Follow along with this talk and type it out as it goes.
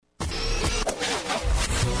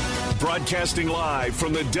Broadcasting live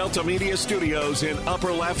from the Delta Media Studios in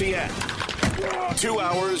Upper Lafayette. 2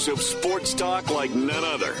 hours of sports talk like none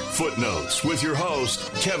other. Footnotes with your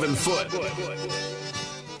host, Kevin Foote.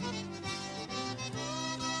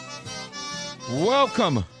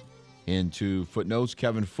 Welcome into Footnotes.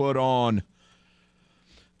 Kevin Foote on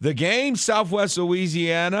The Game, Southwest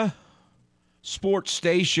Louisiana. Sports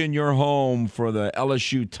Station, your home for the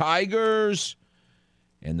LSU Tigers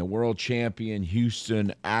and the world champion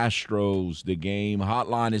Houston Astros. The Game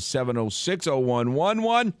hotline is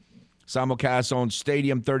 706-0111. Simulcast on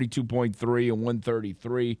Stadium 32.3 and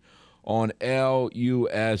 133 on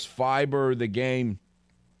LUS Fiber. The Game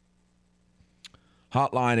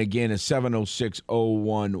hotline again is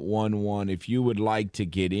 706-0111. If you would like to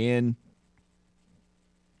get in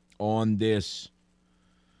on this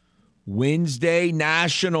Wednesday,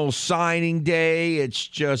 National Signing Day, it's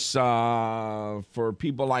just for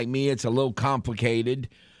people like me, it's a little complicated.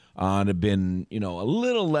 It's been, a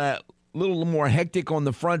little more hectic on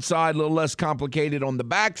the front side, a little less complicated on the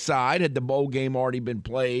back side. Had the bowl game already been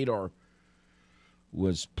played or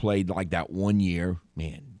was played like that 1 year,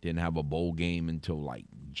 man, didn't have a bowl game until like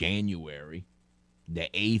January, the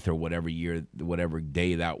 8th or whatever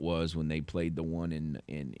day that was when they played the one in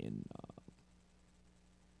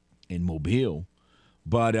Mobile.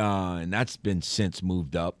 But and that's been since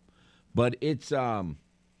moved up. But it's kind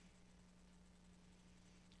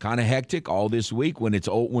of hectic all this week.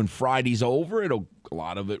 When Friday's over, a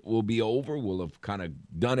lot of it will be over. We'll have kind of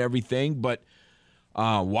done everything. But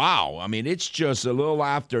wow, I mean, it's just a little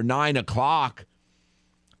after 9 o'clock.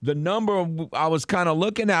 The number I was kind of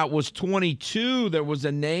looking at was 22. There was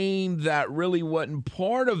a name that really wasn't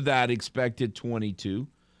part of that expected 22.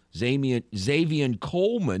 Xavier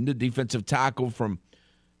Coleman, the defensive tackle from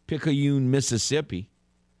Picayune, Mississippi.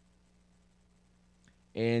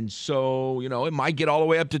 And so, it might get all the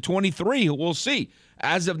way up to 23. We'll see.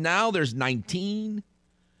 As of now, there's 19.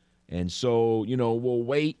 And so, we'll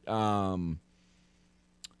wait.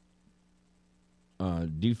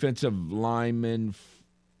 Defensive lineman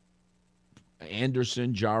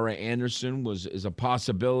Jara Anderson is a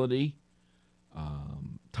possibility.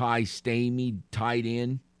 Ty Stamey, tight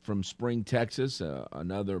end from Spring, Texas,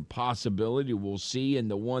 another possibility. We'll see. And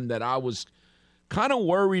the one that I was kind of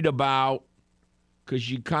worried about, because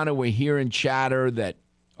you kind of were hearing chatter that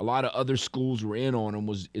a lot of other schools were in on him,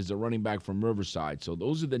 is a running back from Riverside. So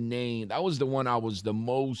those are the names. That was the one I was the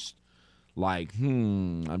most like,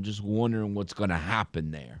 I'm just wondering what's going to happen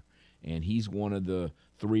there. And he's one of the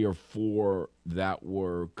 3 or 4 that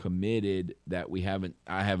were committed that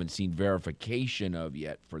I haven't seen verification of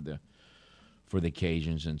yet for the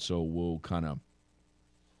Cajuns. And so we'll kind of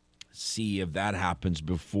see if that happens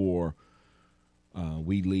before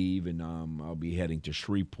we leave, and I'll be heading to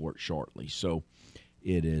Shreveport shortly. So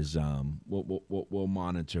it is we'll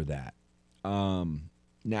monitor that.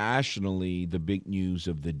 Nationally, the big news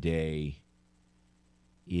of the day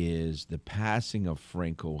is the passing of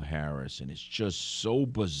Franco Harris, and it's just so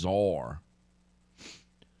bizarre.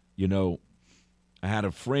 I had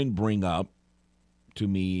a friend bring up to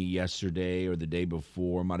me yesterday or the day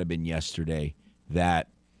before, might have been yesterday, that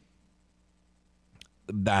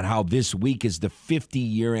how this week is the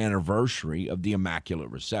 50-year anniversary of the Immaculate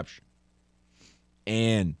Reception.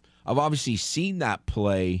 And I've obviously seen that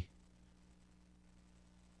play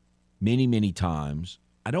many, many times.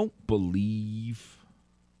 I don't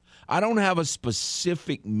have a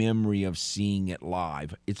specific memory of seeing it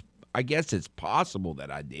live. I guess it's possible that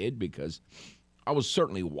I did, because I was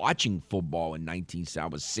certainly watching football in I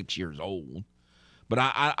was 6 years old. But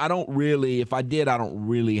I don't really, if I did, I don't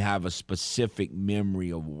really have a specific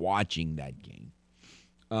memory of watching that game.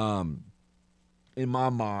 In my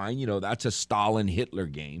mind, that's a Stalin-Hitler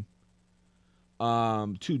game.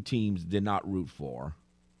 2 teams did not root for.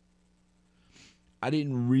 I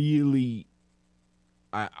didn't really,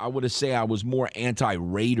 I would say I was more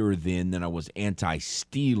anti-Raider then than I was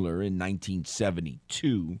anti-Steeler in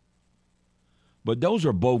 1972. But those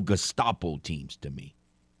are both Gestapo teams to me.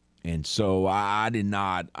 And so I did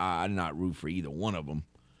not root for either one of them.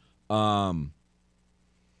 I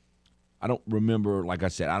don't remember, like I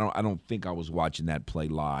said, I don't think I was watching that play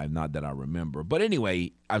live, not that I remember. But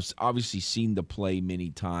anyway, I've obviously seen the play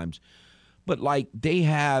many times. But like they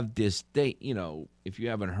have this, if you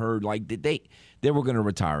haven't heard, like they were going to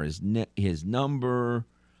retire his number.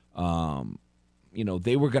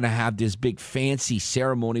 They were going to have this big fancy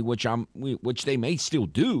ceremony, which they may still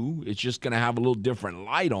do. It's just going to have a little different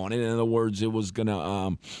light on it. In other words, it was going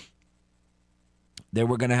to they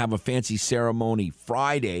were going to have a fancy ceremony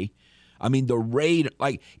Friday. I mean, the raid,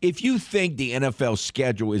 like if you think the NFL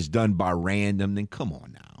schedule is done by random, then come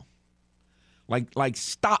on now. Like,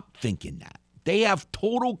 stop thinking that. They have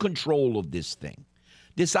total control of this thing.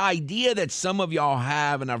 This idea that some of y'all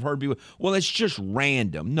have, and I've heard people, well, it's just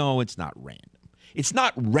random. No, it's not random. It's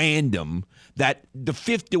not random that the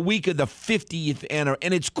week of the 50th anniversary,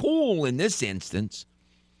 and it's cool in this instance.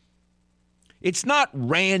 It's not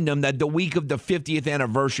random that the week of the 50th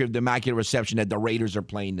anniversary of the Immaculate Reception that the Raiders are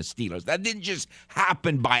playing the Steelers. That didn't just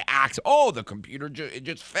happen by accident. Oh, the computer, it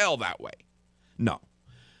just fell that way. No.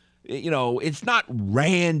 It's not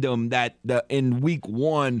random that in week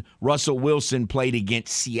 1, Russell Wilson played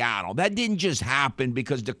against Seattle. That didn't just happen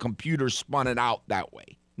because the computer spun it out that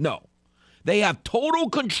way. No. They have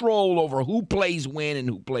total control over who plays when and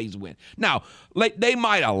who plays when. Now, they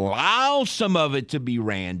might allow some of it to be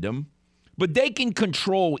random, but they can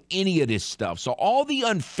control any of this stuff. So all the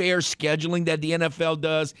unfair scheduling that the NFL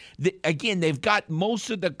does, again, they've got most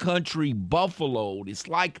of the country buffaloed. It's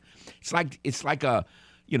like a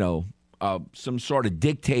some sort of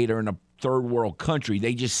dictator in a third world country.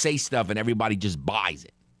 They just say stuff and everybody just buys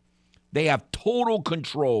it. They have total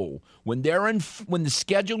control. When the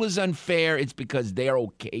schedule is unfair, it's because they're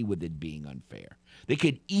okay with it being unfair. They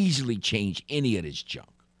could easily change any of this junk.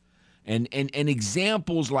 And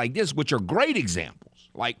examples like this, which are great examples,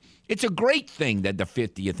 like it's a great thing that the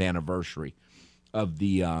 50th anniversary of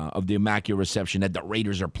the Immaculate Reception, that the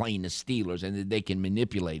Raiders are playing the Steelers and that they can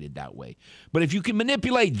manipulate it that way. But if you can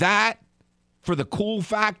manipulate that for the cool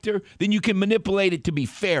factor, then you can manipulate it to be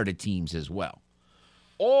fair to teams as well.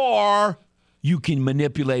 Or you can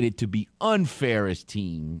manipulate it to be unfair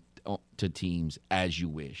to teams as you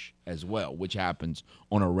wish as well, which happens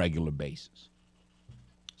on a regular basis.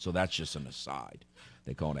 So that's just an aside.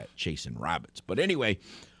 They call that chasing rabbits. But anyway,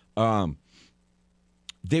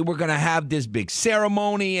 they were going to have this big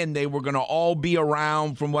ceremony, and they were going to all be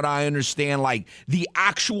around, from what I understand, like the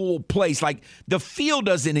actual place. Like the field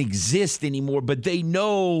doesn't exist anymore, but they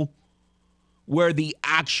know where the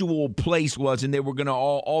actual place was, and they were going to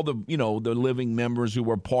all the the living members who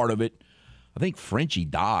were part of it. I think Frenchie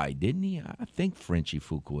died, didn't he? I think Frenchie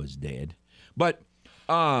Fuqua is dead. But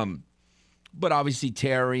obviously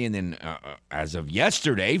Terry, and then as of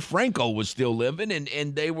yesterday, Franco was still living,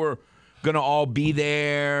 and they were going to all be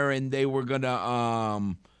there, and they were going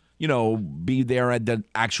to, be there at the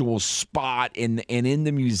actual spot. And in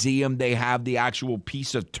the museum, they have the actual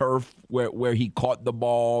piece of turf where he caught the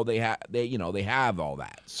ball. They have all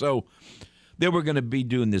that. So they were going to be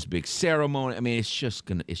doing this big ceremony. I mean, it's just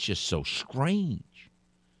so strange.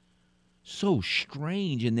 So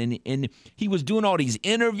strange. And he was doing all these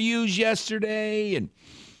interviews yesterday, and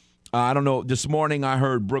I don't know. This morning I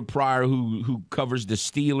heard Brooke Pryor, who covers the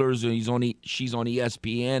Steelers, and she's on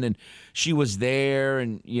ESPN, and she was there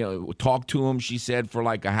and talked to him. She said for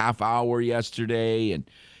like a half hour yesterday, and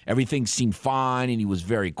everything seemed fine, and he was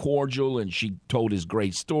very cordial. And she told his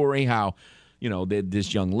great story how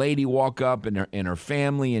this young lady walk up and her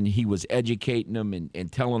family, and he was educating them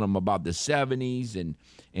and telling them about the 70s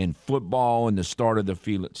and football and the start of the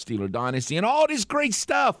Steeler dynasty and all this great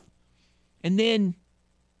stuff. And then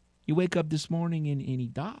you wake up this morning and he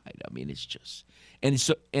died. I mean, it's just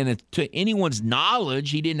to anyone's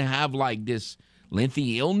knowledge, he didn't have like this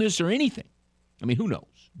lengthy illness or anything. I mean, who knows?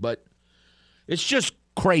 But it's just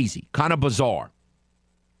crazy, kind of bizarre.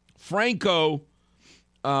 Franco,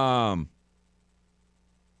 Frenchie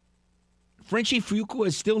Fuqua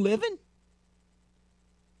is still living?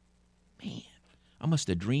 Man, I must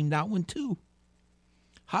have dreamed that one too.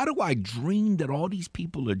 How do I dream that all these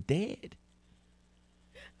people are dead?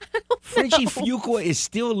 Frenchie Fuqua is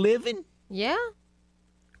still living? Yeah,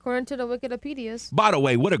 according to the Wikipedias. By the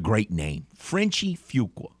way, what a great name. Frenchie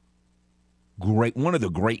Fuqua. Great, one of the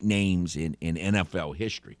great names in NFL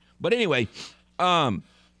history. But anyway,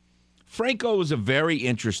 Franco is a very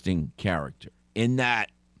interesting character in that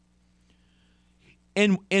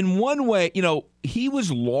in one way, he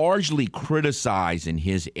was largely criticized in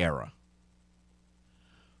his era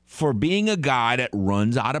for being a guy that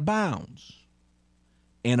runs out of bounds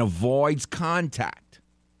and avoids contact.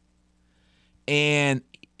 And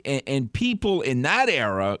people in that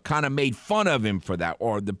era kind of made fun of him for that,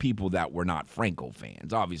 or the people that were not Franco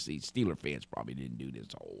fans. Obviously, Steeler fans probably didn't do this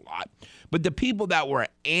a whole lot. But the people that were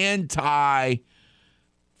anti-Franco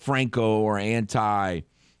or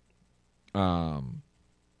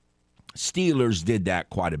Steelers did that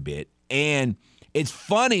quite a bit. And it's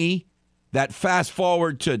funny that fast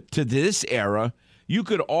forward to this era, you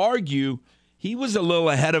could argue he was a little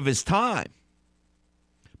ahead of his time,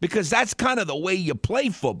 because that's kind of the way you play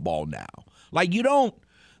football now. Like you don't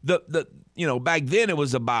back then it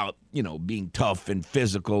was about being tough and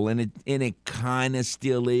physical, and it kind of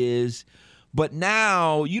still is, But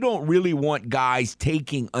now you don't really want guys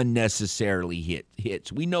taking unnecessarily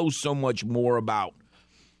hits. We know so much more about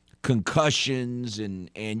concussions and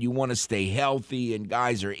you want to stay healthy, and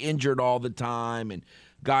guys are injured all the time, and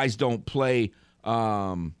guys don't play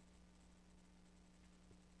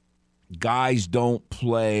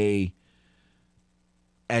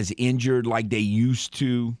as injured like they used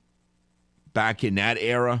to back in that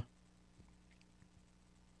era.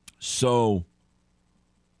 So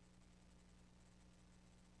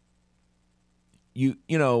you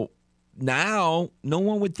know, now no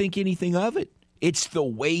one would think anything of it. It's the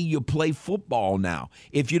way you play football now.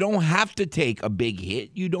 If you don't have to take a big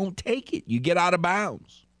hit, you don't take it. You get out of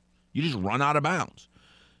bounds. You just run out of bounds.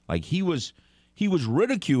 Like he was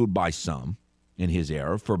ridiculed by some in his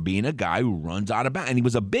era for being a guy who runs out of bounds. And he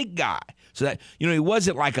was a big guy. So that, he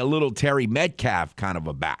wasn't like a little Terry Metcalf kind of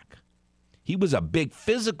a back. He was a big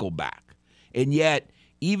physical back. And yet,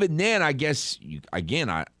 even then, I guess you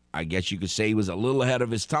could say he was a little ahead of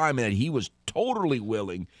his time, and that he was totally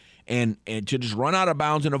willing and to just run out of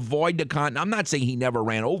bounds and avoid the contact. I'm not saying he never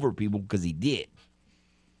ran over people, because he did.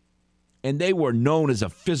 And they were known as a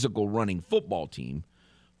physical running football team.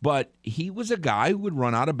 But he was a guy who would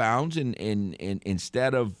run out of bounds and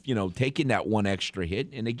instead of, taking that one extra hit.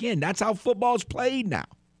 And again, that's how football's played now.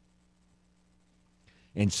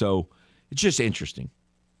 And so it's just interesting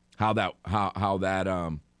how that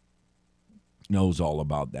knows all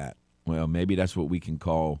about that. Well, maybe that's what we can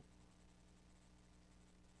call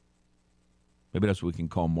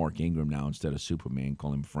Mark Ingram now instead of Superman.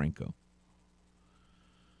 Call him Franco.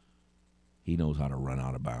 He knows how to run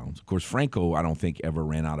out of bounds. Of course, Franco, I don't think ever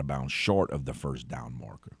ran out of bounds short of the first down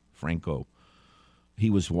marker. Franco, he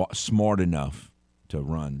was smart enough to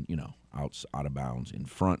run, out of bounds in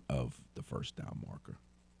front of the first down marker.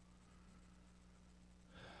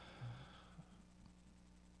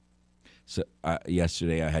 So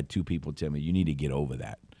yesterday I had two people tell me, you need to get over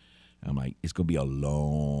that. I'm like, it's going to be a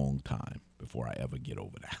long time before I ever get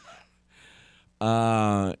over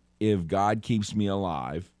that. If God keeps me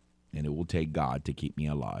alive, and it will take God to keep me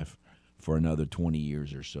alive for another 20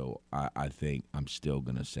 years or so, I think I'm still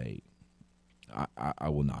going to say I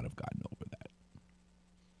will not have gotten over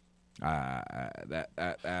that.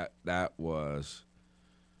 That was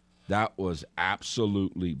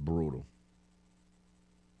absolutely brutal.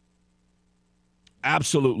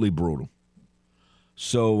 Absolutely brutal.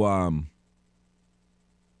 So,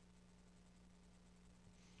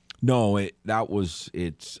 no, I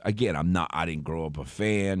didn't grow up a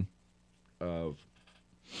fan of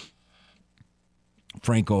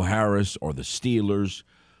Franco Harris or the Steelers,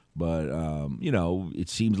 but, it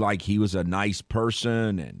seems like he was a nice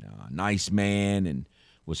person and a nice man, and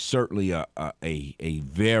was certainly a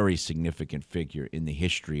very significant figure in the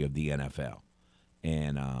history of the NFL.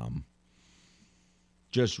 And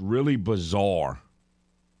just really bizarre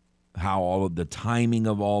how all of the timing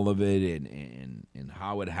of all of it and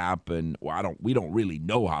how it happened. Well, we don't really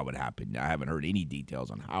know how it happened. I haven't heard any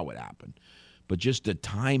details on how it happened. But just the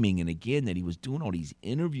timing, and again, that he was doing all these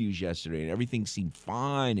interviews yesterday and everything seemed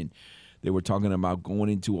fine, and they were talking about going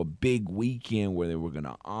into a big weekend where they were going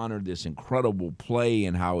to honor this incredible play,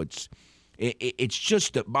 and how it's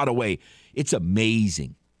just, by the way, it's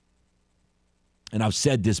amazing. And I've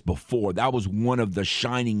said this before, that was one of the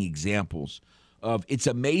shining examples of, it's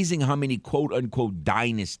amazing how many quote-unquote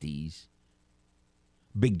dynasties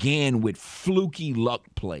began with fluky luck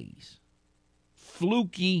plays.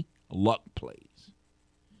 Fluky luck plays.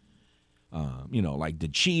 Like the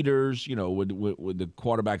cheaters, with the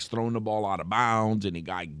quarterbacks throwing the ball out of bounds and the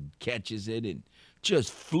guy catches it, and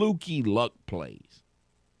just fluky luck plays.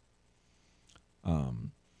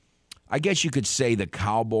 I guess you could say the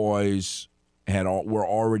Cowboys were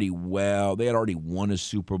already they had already won a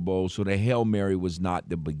Super Bowl, so the Hail Mary was not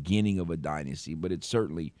the beginning of a dynasty, but it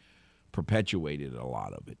certainly perpetuated a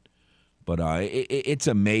lot of it. But it's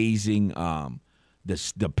amazing.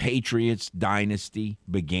 The Patriots dynasty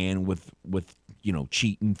began with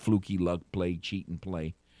cheating, fluky luck play, cheating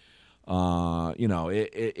play.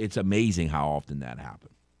 It's amazing how often that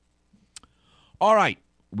happened. All right,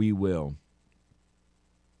 we will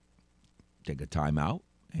take a timeout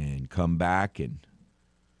and come back, and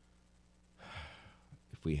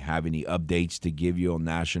if we have any updates to give you on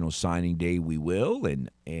National Signing Day, we will. And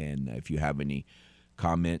if you have any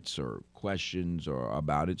comments or questions or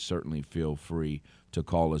about it, certainly feel free to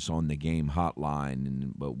call us on the game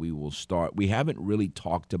hotline. But we will start. We haven't really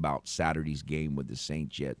talked about Saturday's game with the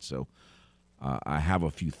Saints yet, so I have a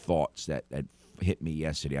few thoughts that hit me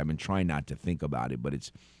yesterday. I've been trying not to think about it, but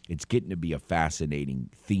it's getting to be a fascinating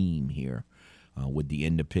theme here. with the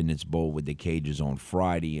Independence Bowl with the Cajuns on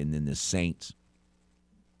Friday, and then the Saints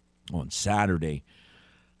on Saturday.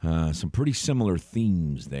 Some pretty similar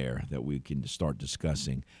themes there that we can start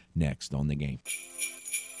discussing next on The Game.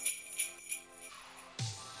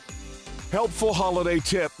 Helpful holiday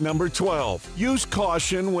tip number 12. Use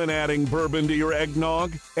caution when adding bourbon to your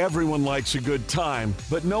eggnog. Everyone likes a good time,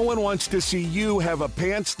 but no one wants to see you have a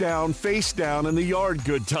pants down, face down in the yard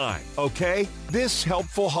good time, okay? This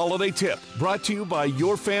helpful holiday tip brought to you by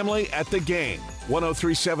your family at The Game.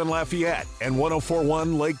 1037 Lafayette and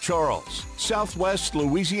 1041 Lake Charles, Southwest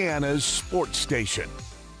Louisiana's sports station.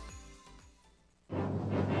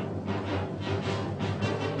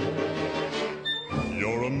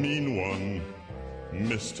 You're a mean one,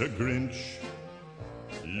 Mr. Grinch.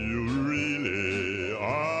 You really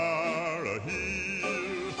are a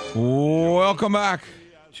heel. Welcome back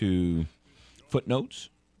to Footnotes.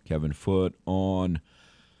 Kevin Foote on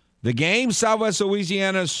The Game, Southwest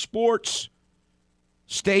Louisiana's sports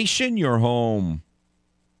station, your home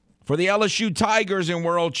for the LSU Tigers and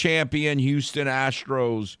world champion Houston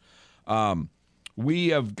Astros. We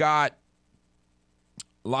have got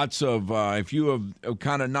lots of, if you have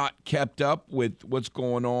kind of not kept up with what's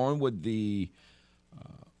going on with the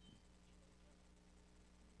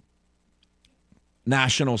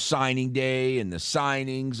National Signing Day and the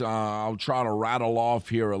signings, I'll try to rattle off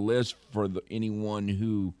here a list for anyone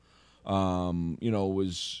who,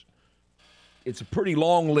 was. It's a pretty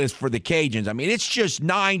long list for the Cajuns. I mean, it's just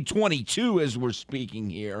 9:22 as we're speaking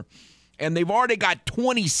here, and they've already got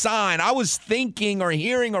 20 signed. I was thinking or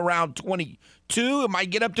hearing around 22. It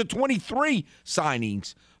might get up to 23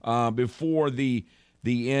 signings before the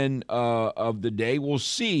end of the day. We'll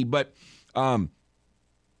see, but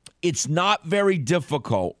it's not very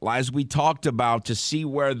difficult, as we talked about, to see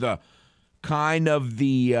where the kind of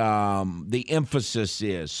the emphasis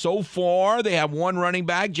is. So far, they have one running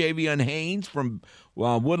back, Javion Haynes from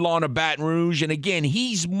Woodlawn of Baton Rouge. And again,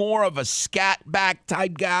 he's more of a scat back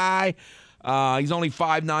type guy. He's only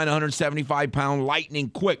 5'9", 175-pound, lightning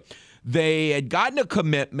quick. They had gotten a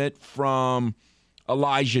commitment from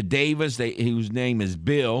Elijah Davis, whose name is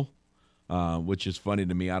Bill, which is funny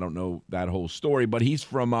to me. I don't know that whole story, but he's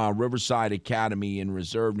from Riverside Academy in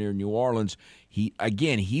Reserve near New Orleans. He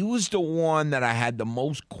was the one that I had the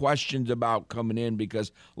most questions about coming in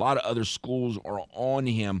because a lot of other schools are on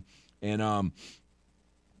him and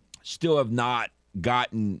still have not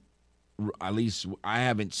gotten, at least I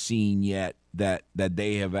haven't seen yet, that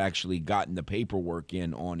they have actually gotten the paperwork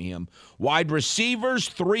in on him. Wide receivers,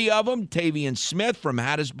 3 of them. Tavian Smith from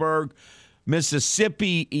Hattiesburg,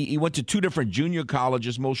 Mississippi. He went to 2 different junior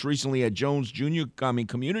colleges, most recently at Jones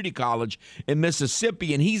Community College in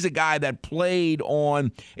Mississippi, and he's a guy that played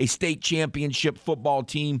on a state championship football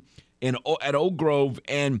team at Oak Grove,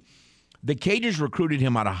 and the Cajuns recruited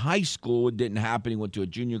him out of high school. It didn't happen. He went to a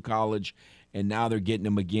junior college, and now they're getting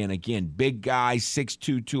him again. Again, big guy,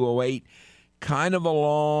 6'2", 208. Kind of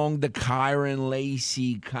along the Kyron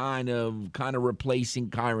Lacy, kind of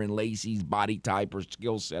replacing Kyron Lacy's body type or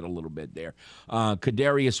skill set a little bit there.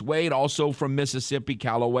 Kadarius Wade, also from Mississippi,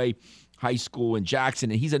 Callaway High School in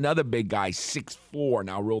Jackson. And he's another big guy, 6'4",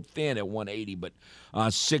 now real thin at 180, but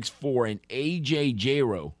 6'4". And A.J.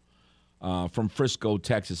 Jero from Frisco,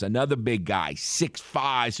 Texas, another big guy,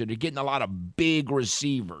 6'5". So they're getting a lot of big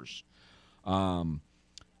receivers.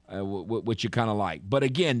 Which you kind of like. But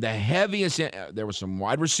again, the heaviest, there was some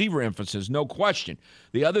wide receiver emphasis, no question.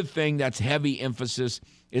 The other thing that's heavy emphasis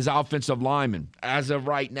is offensive linemen. As of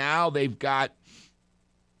right now, they've got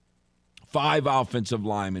 5 offensive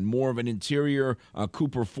linemen, more of an interior.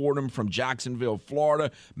 Cooper Fordham from Jacksonville,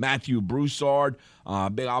 Florida. Matthew Broussard,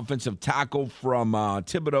 big offensive tackle from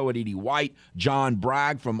Thibodaux at E.D. White. John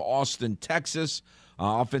Bragg from Austin, Texas,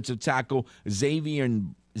 offensive tackle.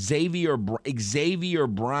 Xavier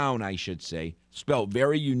Brown, I should say, spelled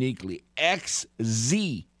very uniquely,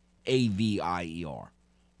 Xzavier.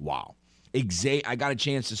 Wow. I got a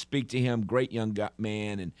chance to speak to him, great young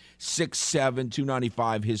man, and 6'7",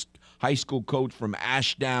 295, his high school coach from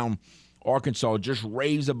Ashdown, Arkansas, just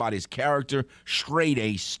raves about his character, straight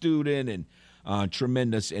A student, and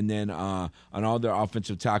tremendous. And then another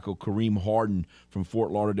offensive tackle, Kareem Harden from Fort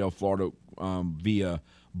Lauderdale, Florida, via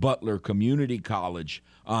Butler Community College.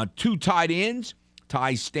 2 tight ends,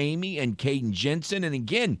 Ty Stamey and Caden Jensen. And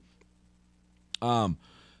again,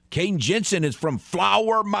 Caden Jensen is from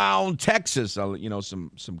Flower Mound, Texas.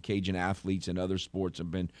 Some Cajun athletes in other sports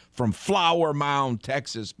have been from Flower Mound,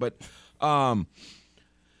 Texas. But,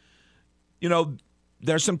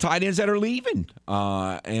 there's some tight ends that are leaving,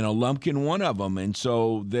 and Lumpkin one of them, and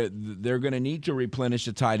so they're going to need to replenish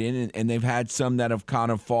the tight end, and they've had some that have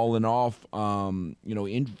kind of fallen off,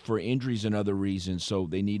 for injuries and other reasons, so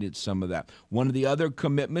they needed some of that. One of the other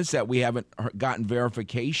commitments that we haven't gotten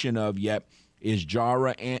verification of yet is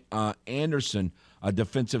Jara Anderson, a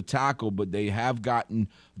defensive tackle, but they have gotten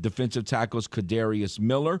defensive tackles Kadarius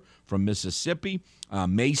Miller from Mississippi,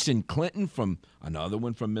 Mason Clinton from another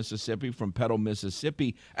one from Mississippi, from Petal,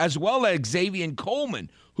 Mississippi, as well as Xavier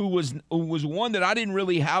Coleman, who was one that I didn't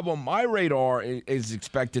really have on my radar, is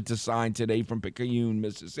expected to sign today from Picayune,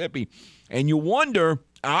 Mississippi. And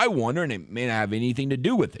I wonder, and it may not have anything to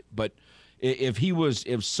do with it, but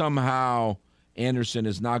if somehow Anderson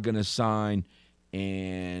is not going to sign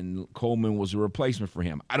and Coleman was a replacement for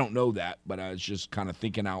him. I don't know that, but I was just kind of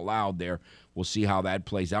thinking out loud there. We'll see how that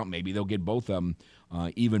plays out. Maybe they'll get both of them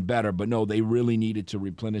even better. But, no, they really needed to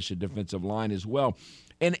replenish the defensive line as well.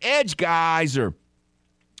 And edge guys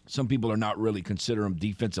some people are not really consider them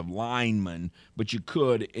defensive linemen, but you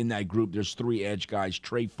could in that group. There's 3 edge guys,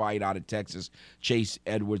 Trey Fight out of Texas, Chase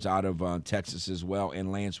Edwards out of Texas as well,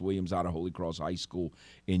 and Lance Williams out of Holy Cross High School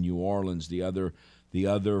in New Orleans. The other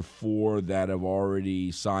 4 that have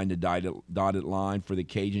already signed a dotted line for the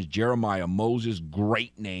Cajuns, Jeremiah Moses,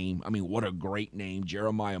 great name. I mean, what a great name,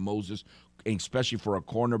 Jeremiah Moses, especially for a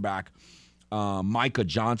cornerback. Micah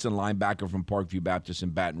Johnson, linebacker from Parkview Baptist in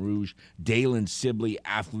Baton Rouge. Dalen Sibley,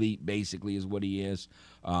 athlete basically is what he is.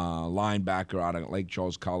 Linebacker out of Lake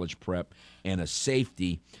Charles College Prep. And a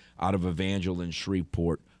safety out of Evangeline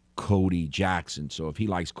Shreveport, Cody Jackson. So if he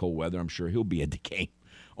likes cold weather, I'm sure he'll be at the game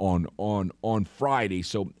on Friday.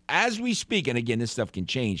 So as we speak, and again, this stuff can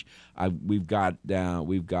change, we've got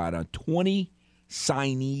 20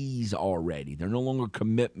 signees already. They're no longer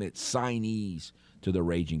commitment signees to the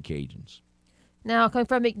Raging Cajuns. Now, coming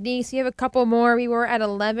from McNeese, you have a couple more. We were at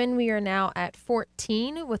 11. We are now at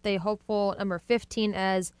 14 with a hopeful number 15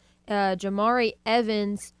 as Jamari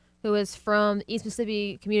Evans, who is from East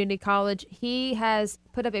Mississippi Community College. He has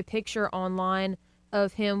put up a picture online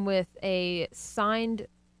of him with a signed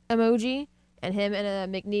emoji and him in a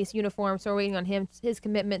McNeese uniform. So we're waiting on his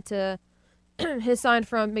commitment to his sign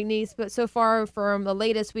from McNeese. But so far, from the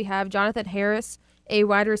latest, we have Jonathan Harris, a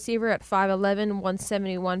wide receiver at 5'11",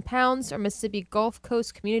 171 pounds from Mississippi Gulf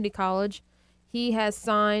Coast Community College. He has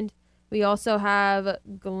signed. We also have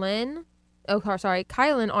Kylan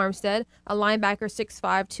Armstead, a linebacker,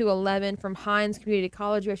 6'5", 211 from Hines Community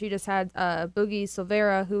College. We actually just had Boogie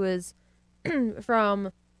Silvera, who is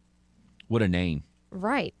from... What a name.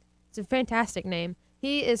 Right. It's a fantastic name.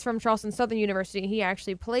 He is from Charleston Southern University. He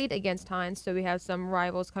actually played against Hines, so we have some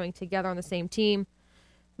rivals coming together on the same team.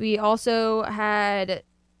 We also had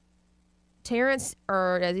Terrence,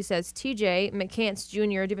 or as he says, TJ McCants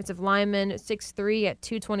Jr., defensive lineman, 6'3" at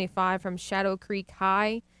 225 from Shadow Creek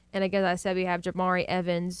High. And again, as I said, we have Jamari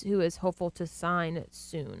Evans, who is hopeful to sign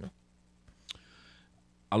soon.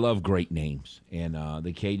 I love great names, and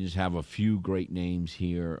the Cajuns have a few great names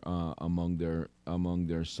here among their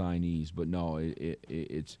signees. But no,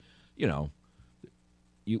 it's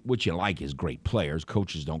what you like is great players.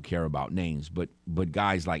 Coaches don't care about names, but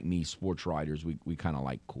guys like me, sports writers, we kind of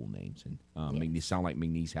like cool names, and yes. McNeese sound like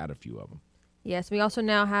McNeese had a few of them. Yes, we also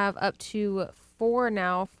now have up to 4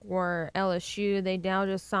 now for LSU. They now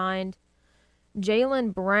just signed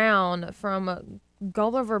Jalen Brown from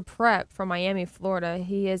Gulliver Prep from Miami, Florida.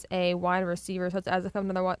 He is a wide receiver, so it's as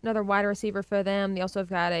another wide receiver for them. They also have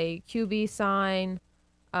got a QB sign,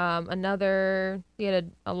 he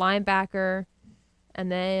had a linebacker,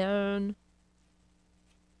 and then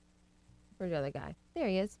where's the other guy? There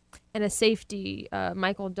he is. And a safety,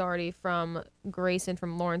 Michael Daugherty from Grayson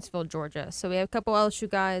from Lawrenceville, Georgia. So we have a couple LSU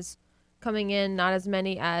guys coming in, not as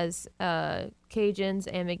many as Cajuns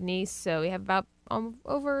and McNeese. So we have about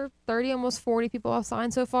over 30, almost 40 people have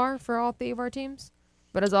signed so far for all 3 of our teams.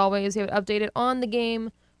 But as always, we have it updated on the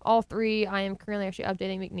game. All 3, I am currently actually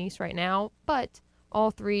updating McNeese right now, but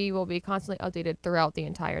all 3 will be constantly updated throughout the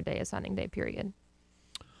entire day of signing day period.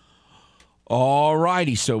 All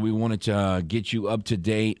righty, so we wanted to get you up to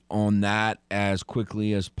date on that as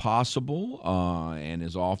quickly as possible and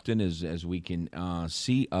as often as we can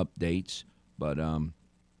see updates. But,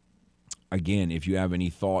 again, if you have any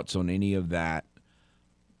thoughts on any of that,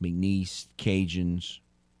 McNeese, Cajuns,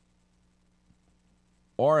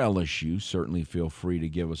 or LSU, certainly feel free to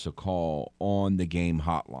give us a call on the game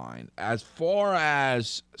hotline. As far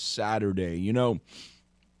as Saturday,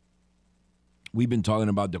 we've been talking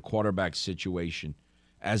about the quarterback situation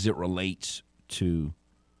as it relates to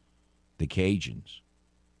the Cajuns.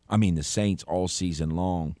 I mean, the Saints all season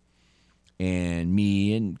long. And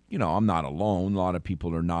me and, I'm not alone. A lot of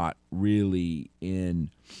people are not really in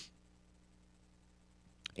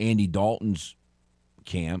Andy Dalton's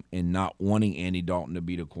camp and not wanting Andy Dalton to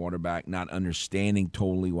be the quarterback, not understanding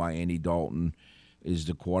totally why Andy Dalton is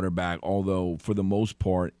the quarterback, although for the most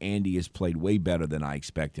part, Andy has played way better than I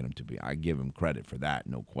expected him to be. I give him credit for that,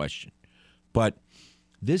 no question. But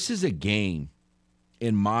this is a game,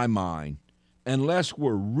 in my mind, unless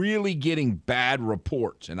we're really getting bad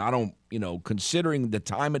reports, and I don't, considering the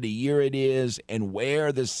time of the year it is and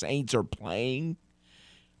where the Saints are playing,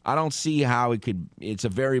 I don't see how it's a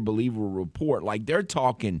very believable report. Like, they're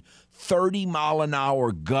talking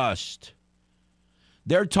 30-mile-an-hour gust.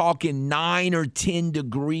 They're talking 9 or 10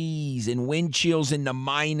 degrees and wind chills in the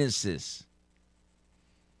minuses.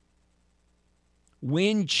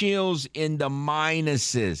 Wind chills in the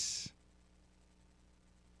minuses.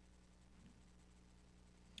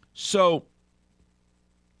 So,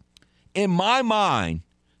 in my mind,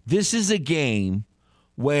 this is a game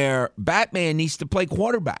where Batman needs to play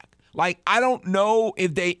quarterback. Like, I don't know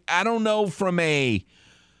from a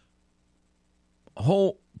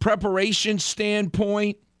whole preparation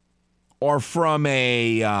standpoint or from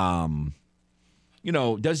a,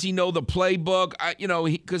 does he know the playbook?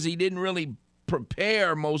 Because he didn't really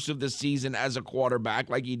prepare most of the season as a quarterback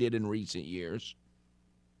like he did in recent years.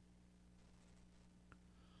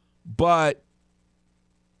 But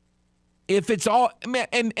if it's all,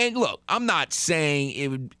 and look, I'm not saying it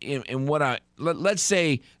would, in what let's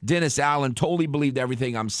say Dennis Allen totally believed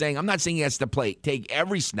everything I'm saying. I'm not saying he has to take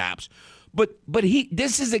every snaps, but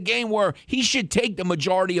this is a game where he should take the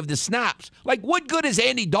majority of the snaps. Like, what good is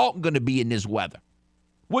Andy Dalton going to be in this weather?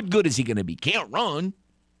 What good is he going to be? Can't run.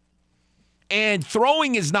 And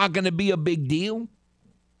throwing is not going to be a big deal.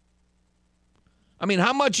 I mean,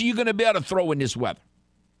 how much are you going to be able to throw in this weather?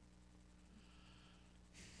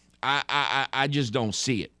 I just don't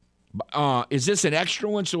see it. Is this an extra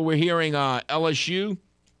one? So we're hearing LSU?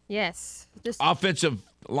 Yes. Offensive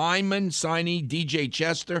lineman signee DJ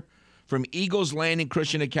Chester from Eagles Landing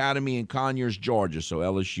Christian Academy in Conyers, Georgia. So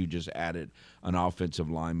LSU just added an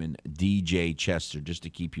offensive lineman, DJ Chester, just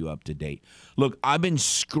to keep you up to date. Look, I've been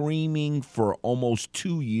screaming for almost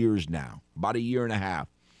 2 years now, about a year and a half.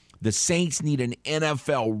 The Saints need an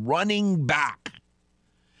NFL running back.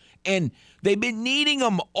 And they've been needing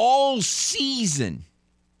them all season.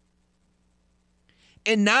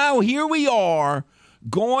 And now here we are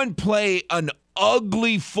going play an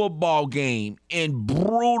ugly football game in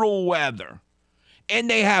brutal weather. And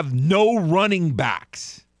they have no running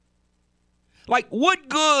backs. Like, what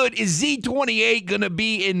good is Z28 going to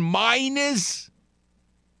be in minus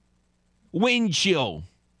wind chill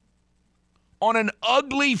on an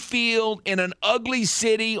ugly field in an ugly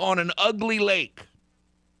city on an ugly lake?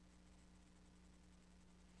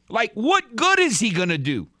 Like, what good is he going to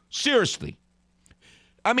do? Seriously.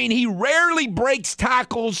 I mean, he rarely breaks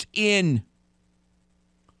tackles in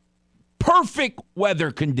perfect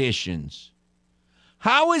weather conditions.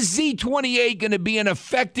 How is Z28 going to be an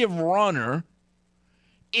effective runner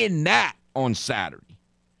in that on Saturday?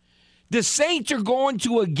 The Saints are going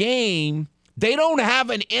to a game. They don't have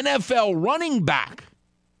an NFL running back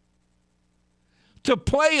to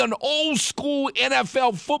play an old school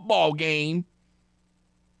NFL football game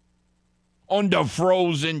on the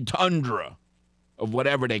frozen tundra of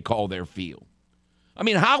whatever they call their field. I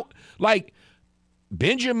mean,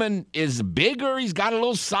 Benjamin is bigger. He's got a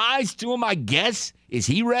little size to him, I guess. Is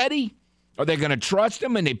he ready? Are they going to trust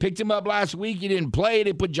him? And they picked him up last week. He didn't play.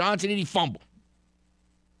 They put Johnson in. He fumbled.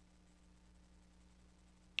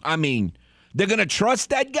 I mean, they're going to trust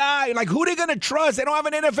that guy? Like, who are they going to trust? They don't have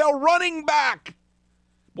an NFL running back.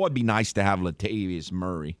 Boy, it'd be nice to have Latavius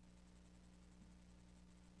Murray.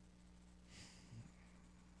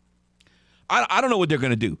 I don't know what they're going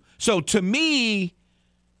to do. So, to me,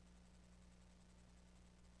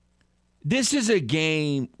 this is a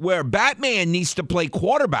game where Batman needs to play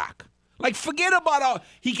quarterback. Like, forget about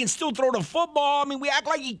he can still throw the football. I mean, we act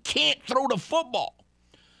like he can't throw the football.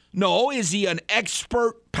 No. Is he an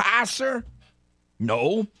expert passer?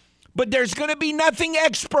 No. But there's going to be nothing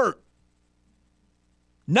expert.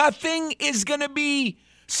 Nothing is going to be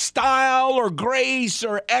style or grace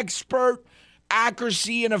or expert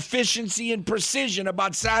accuracy and efficiency and precision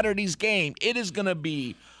about Saturday's game. It is going to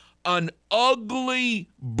be an ugly,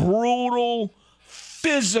 brutal,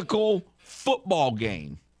 physical football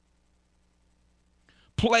game.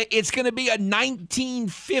 It's going to be a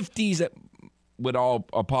 1950s, with all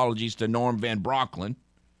apologies to Norm Van Brocklin,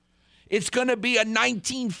 it's going to be a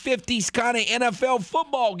 1950s kind of NFL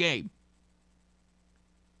football game.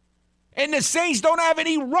 And the Saints don't have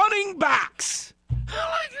any running backs.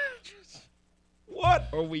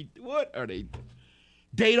 What are they?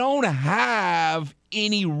 They don't have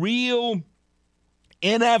any real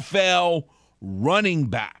NFL running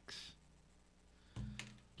backs.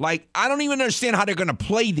 Like, I don't even understand how they're going to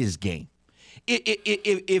play this game.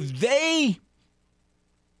 If they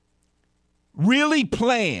really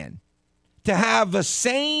plan to have the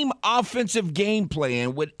same offensive game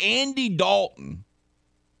plan with Andy Dalton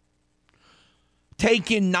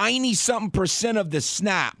taking 90-something% of the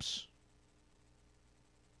snaps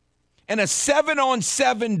and a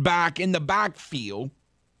 7-on-7 back in the backfield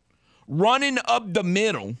running up the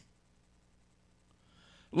middle,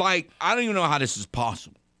 like, I don't even know how this is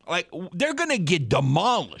possible. Like, they're going to get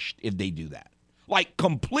demolished if they do that. Like,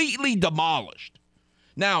 completely demolished.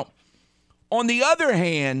 Now, on the other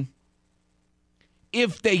hand,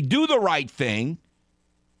 if they do the right thing,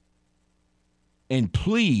 and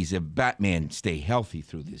please, if Batman stay healthy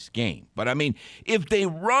through this game. But, I mean, if they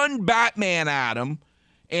run Batman at him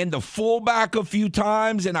and the fullback a few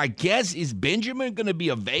times, and I guess, is Benjamin going to be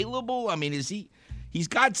available? I mean, he's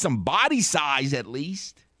got some body size at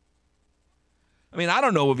least. I mean, I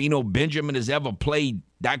don't know if Benjamin has ever played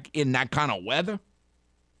that in that kind of weather.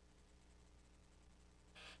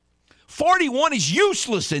 41 is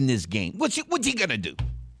useless in this game. What's he going to do?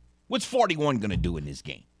 What's 41 going to do in this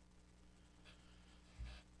game?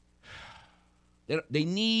 They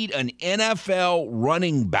need an NFL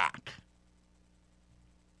running back.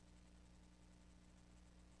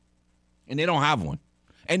 And they don't have one.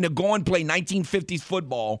 And to go and play 1950s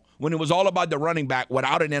football when it was all about the running back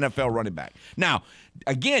without an NFL running back. Now,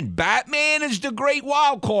 again, Batman is the great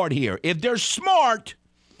wild card here. If they're smart,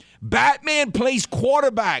 Batman plays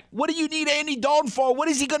quarterback. What do you need Andy Dalton for? What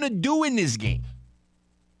is he going to do in this game?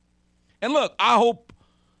 And look, I hope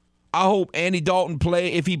Andy Dalton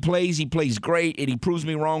if he plays great, and he proves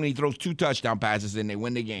me wrong, and he throws 2 touchdown passes, and they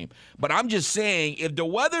win the game. But I'm just saying, if the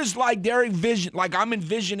weather's like I'm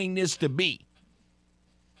envisioning this to be,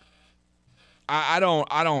 I don't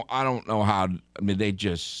know how. I mean, I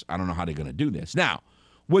don't know how they're going to do this. Now,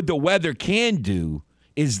 what the weather can do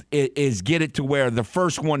is get it to where the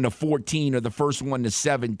first one to 14 or the first one to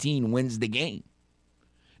 17 wins the game.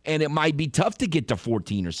 And it might be tough to get to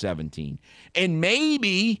 14 or 17. And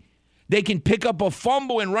maybe they can pick up a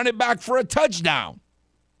fumble and run it back for a touchdown.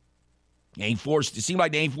 It seems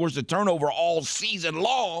like they ain't forced a turnover all season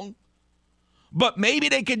long. But maybe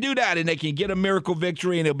they can do that, and they can get a miracle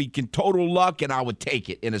victory, and it'll be total luck, and I would take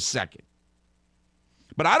it in a second.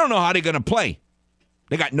 But I don't know how they're going to play.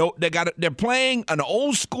 They're playing an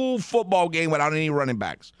old school football game without any running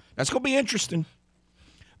backs. That's going to be interesting.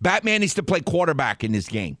 Batman needs to play quarterback in this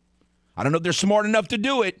game. I don't know if they're smart enough to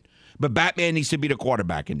do it, but Batman needs to be the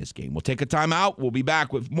quarterback in this game. We'll take a timeout. We'll be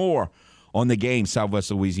back with more on the game.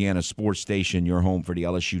 Southwest Louisiana Sports Station, your home for the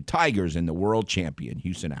LSU Tigers and the world champion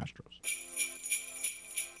Houston Astros.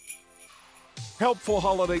 Helpful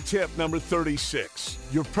holiday tip number 36.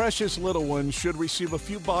 Your precious little one should receive a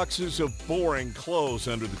few boxes of boring clothes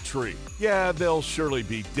under the tree. Yeah, they'll surely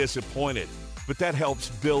be disappointed, but that helps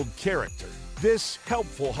build character. This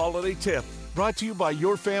helpful holiday tip brought to you by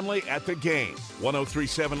your family at the game.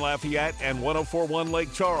 103.7 Lafayette and 104.1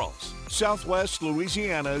 Lake Charles. Southwest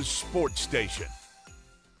Louisiana's sports station.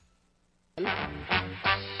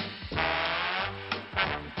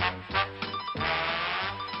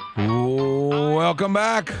 Welcome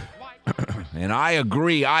back. And I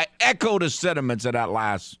agree. I echo the sentiments of that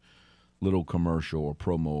last little commercial or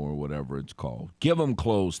promo or whatever it's called. Give them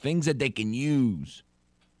clothes, things that they can use.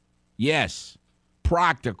 Yes,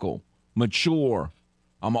 practical, mature.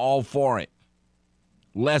 I'm all for it.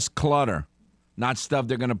 Less clutter. Not stuff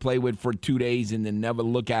they're going to play with for 2 days and then never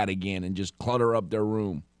look at again and just clutter up their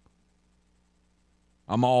room.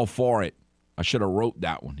 I'm all for it. I should have wrote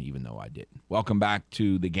that one, even though I didn't. Welcome back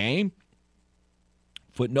to the game.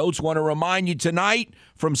 Footnotes want to remind you tonight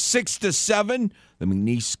from 6 to 7, the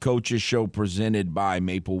McNeese Coaches Show presented by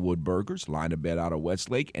Maplewood Burgers, line of bed out of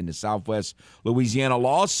Westlake, and the Southwest Louisiana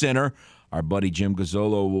Law Center. Our buddy Jim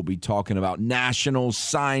Gazzolo will be talking about National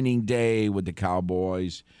Signing Day with the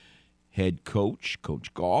Cowboys head coach,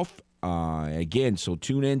 Coach Goff. Again, so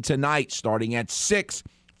tune in tonight starting at 6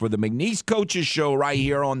 for the McNeese Coaches Show right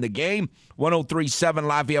here on the game. 103.7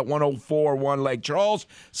 Lafayette, 104.1 Lake Charles,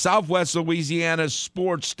 Southwest Louisiana's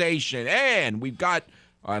sports station. And we've got,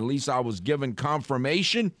 at least I was given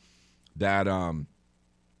confirmation, that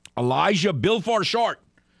Elijah Bilfarshart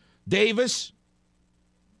Davis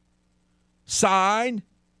signed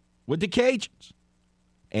with the Cajuns.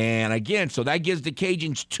 And again, so that gives the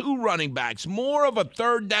Cajuns 2 running backs, more of a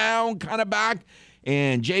third down kind of back.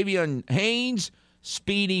 And Javion Haynes,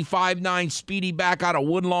 Speedy, 5'9", Speedy back out of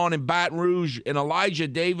Woodlawn and Baton Rouge. And Elijah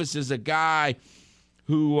Davis is a guy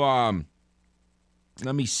who,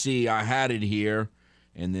 let me see, I had it here,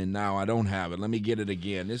 and then now I don't have it. Let me get it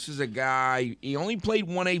again. This is a guy, he only played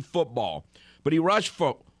 1A football, but he rushed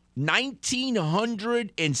for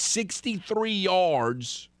 1,963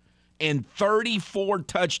 yards and 34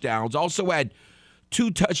 touchdowns. Also had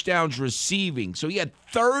 2 touchdowns receiving. So he had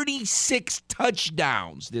 36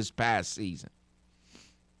 touchdowns this past season.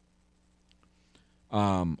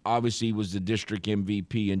 Obviously, he was the district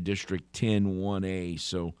MVP in District 10 1A.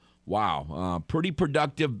 So, wow, pretty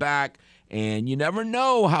productive back. And you never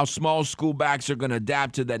know how small school backs are going to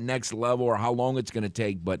adapt to that next level or how long it's going to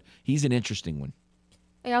take. But he's an interesting one.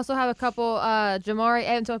 I also have a couple. Jamari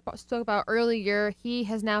Evans spoke about earlier. He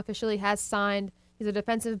has now officially signed. He's a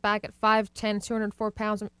defensive back at 5'10", 204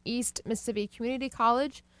 pounds from East Mississippi Community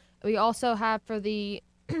College. We also have for the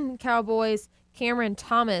Cowboys Cameron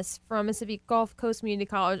Thomas from Mississippi Gulf Coast Community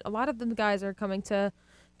College. A lot of them guys are coming to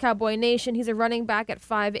Cowboy Nation. He's a running back at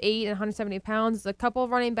 5'8" and 170 pounds. A couple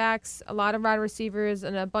of running backs, a lot of wide receivers,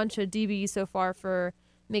 and a bunch of DBs so far for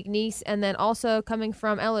McNeese. And then also coming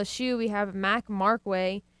from LSU, we have Mac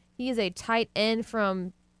Markway. He is a tight end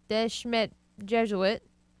from Deschmet Jesuit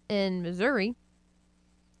in Missouri.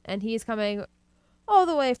 And he is coming all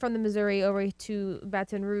the way from the Missouri over to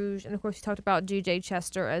Baton Rouge. And, of course, we talked about G.J.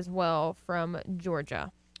 Chester as well from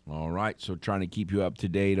Georgia. All right, so trying to keep you up to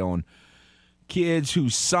date on kids who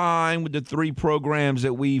sign with the 3 programs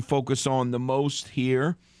that we focus on the most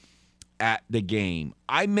here at the game.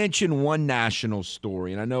 I mentioned one national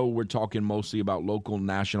story, and I know we're talking mostly about local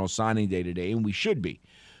National Signing Day today, and we should be.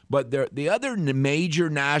 But the other major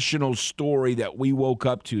national story that we woke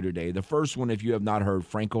up to today, the first one, if you have not heard,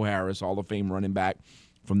 Franco Harris, Hall of Fame running back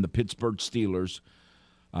from the Pittsburgh Steelers,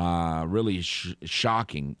 really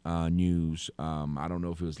shocking news. I don't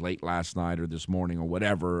know if it was late last night or this morning or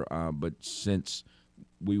whatever, but since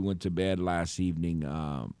we went to bed last evening,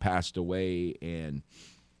 passed away, and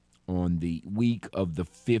on the week of the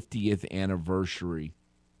 50th anniversary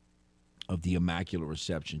of the Immaculate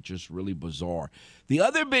Reception. Just really bizarre. The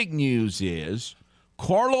other big news is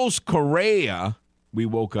Carlos Correa. We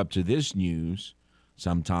woke up to this news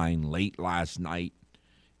sometime late last night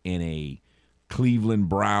in a Cleveland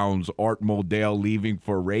Browns Art Modell leaving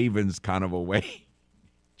for Ravens kind of a way.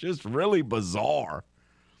 Just really bizarre.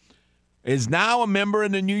 Is now a member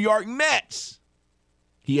of the New York Mets.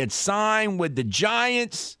 He had signed with the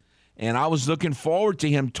Giants, and I was looking forward to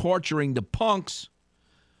him torturing the Punks.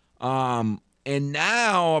 And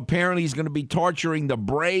now apparently he's going to be torturing the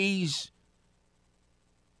Braves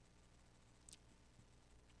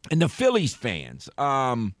and the Phillies fans.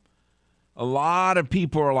 A lot of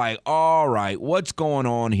people are like, all right, what's going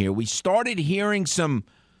on here? We started hearing some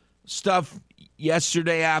stuff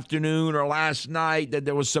yesterday afternoon or last night that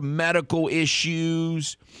there was some medical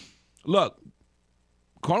issues. Look,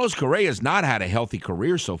 Carlos Correa has not had a healthy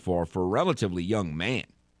career so far for a relatively young man.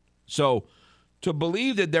 So to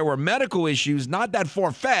believe that there were medical issues, not that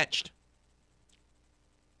far-fetched.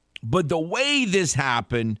 But the way this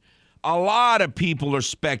happened, a lot of people are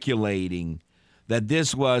speculating that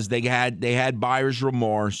this was they had buyer's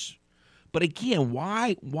remorse. But again,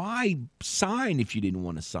 why sign if you didn't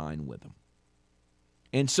want to sign with them?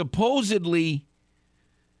 And supposedly,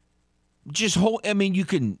 you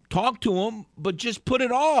can talk to them, but just put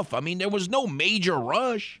it off. I mean, there was no major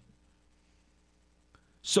rush.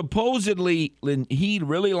 Supposedly, he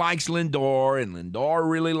really likes Lindor, and Lindor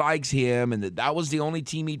really likes him, and that was the only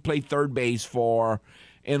team he'd play third base for.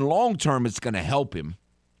 And long term, it's going to help him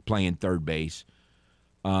playing third base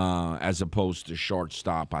as opposed to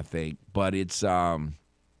shortstop, I think. But it's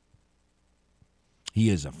he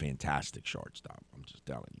is a fantastic shortstop. I'm just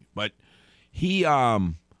telling you. But he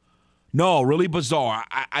really bizarre.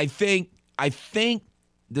 I think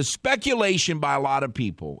the speculation by a lot of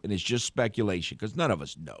people, and it's just speculation because none of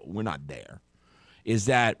us know, we're not there, is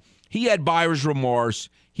that he had buyer's remorse.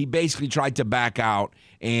 He basically tried to back out,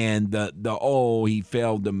 and he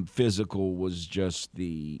failed them physical was just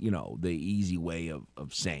the easy way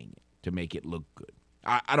of saying it to make it look good.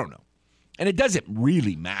 I don't know. And it doesn't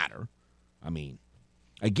really matter. I mean,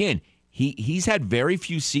 again, he's had very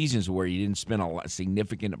few seasons where he didn't spend a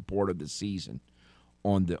significant part of the season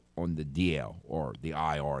on the DL or the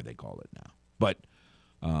IR, they call it now. But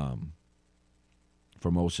for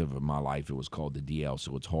most of my life, it was called the DL,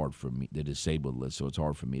 so it's hard for me, the disabled list, so it's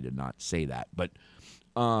hard for me to not say that. But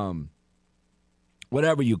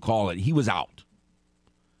whatever you call it, he was out.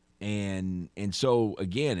 And so,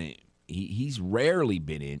 again, he's rarely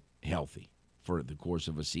been healthy for the course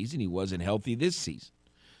of a season. He wasn't healthy this season.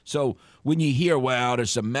 So when you hear, well,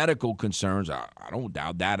 there's some medical concerns, I don't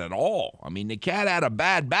doubt that at all. I mean, the cat had a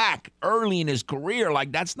bad back early in his career.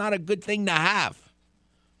 Like, that's not a good thing to have.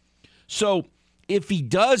 So if he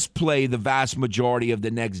does play the vast majority of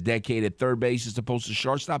the next decade at third base as opposed to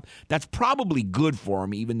shortstop, that's probably good for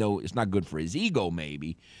him, even though it's not good for his ego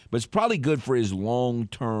maybe, but it's probably good for his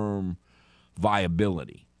long-term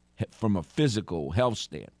viability from a physical health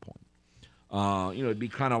standpoint. It'd be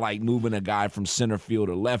kind of like moving a guy from center field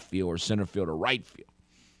to left field or center field to right field.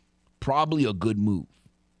 Probably a good move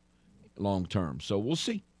long term. So we'll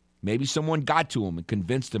see. Maybe someone got to him and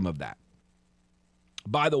convinced him of that.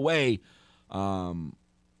 By the way, want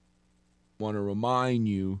to remind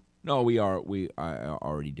you. No, I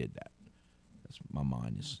already did that. My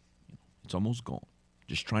mind is, it's almost gone.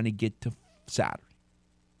 Just trying to get to Saturday.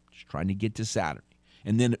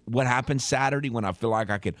 And then what happens Saturday when I feel like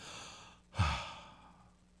I could.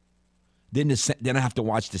 Then I have to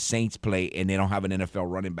watch the Saints play, and they don't have an NFL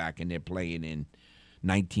running back, and they're playing in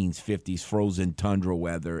 1950s frozen tundra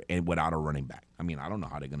weather and without a running back. I mean, I don't know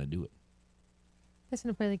how they're going to do it. They're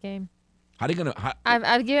going to play the game. How they going to?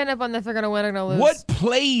 I've given up on if they're going to win or going to lose. What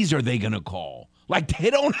plays are they going to call? Like, they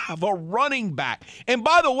don't have a running back. And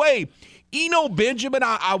by the way, Eno Benjamin,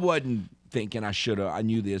 I wasn't thinking I should have. I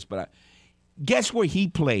knew this, but guess where he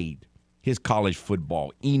played his college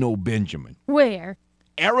football, Eno Benjamin? Where?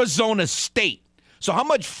 Arizona State. So how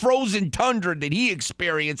much frozen tundra did he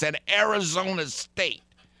experience at Arizona State?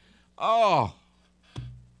 Oh.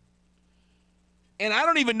 And I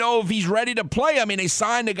don't even know if he's ready to play. I mean, they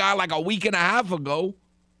signed the guy like a week and a half ago.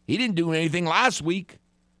 He didn't do anything last week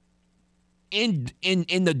in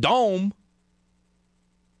the dome.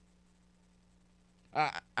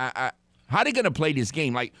 How are they going to play this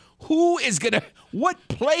game? Like, what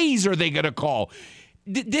plays are they going to call?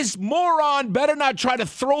 This moron better not try to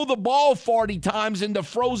throw the ball 40 times in the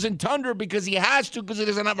frozen tundra because he has to, because he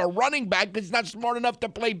doesn't have a running back, because he's not smart enough to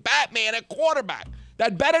play Batman at quarterback.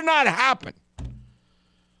 That better not happen.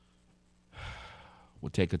 We'll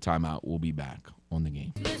take a timeout. We'll be back on the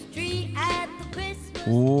game.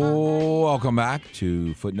 Welcome back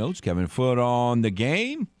to Footnotes. Kevin Foote on the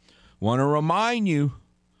game. Want to remind you,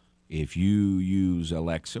 if you use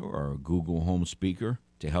Alexa or Google Home Speaker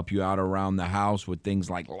to help you out around the house with things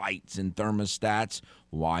like lights and thermostats,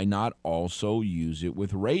 why not also use it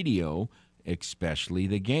with radio, especially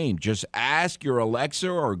the game? Just ask your Alexa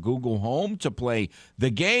or Google Home to play the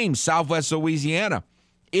game, Southwest Louisiana.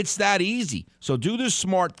 It's that easy. So do the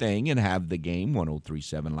smart thing and have the game,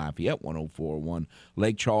 103.7 Lafayette, 104.1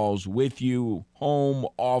 Lake Charles, with you, home,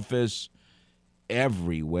 office,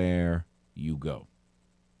 everywhere you go.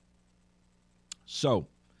 So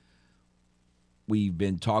we've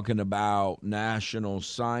been talking about National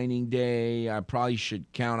Signing Day. I probably should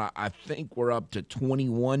count. I think we're up to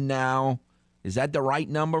 21 now. Is that the right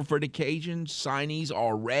number for the Cajuns? Signees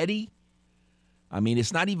already? I mean,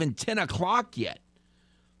 it's not even 10 o'clock yet.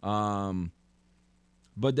 But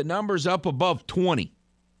the number's up above 20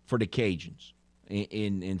 for the Cajuns.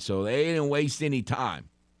 And so they didn't waste any time.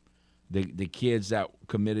 The kids that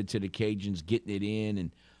committed to the Cajuns getting it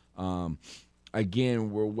in. And,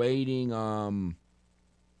 again, we're waiting on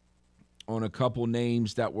a couple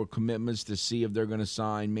names that were commitments to see if they're going to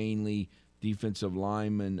sign, mainly defensive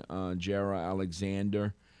lineman Jara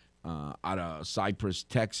Alexander out of Cypress,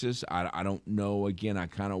 Texas. I don't know. Again, I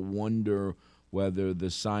kind of wonder whether the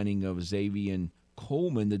signing of Xavier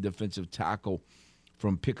Coleman, the defensive tackle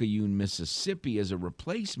from Picayune, Mississippi, as a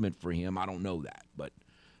replacement for him. I don't know that, but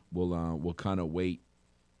we'll kind of wait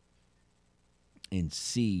and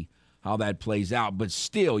see how that plays out. But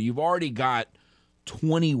still, you've already got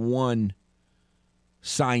 21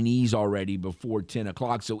 signees already before 10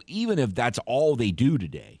 o'clock. So even if that's all they do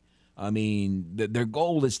today, I mean, their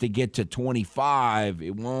goal is to get to 25.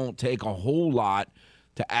 It won't take a whole lot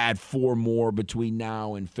to add 4 more between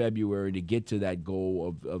now and February to get to that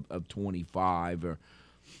goal of 25.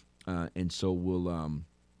 And so we'll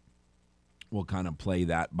kind of play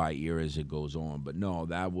that by ear as it goes on. But no,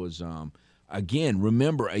 that was again,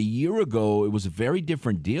 remember, a year ago, it was a very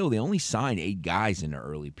different deal. They only signed 8 guys in the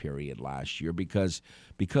early period last year because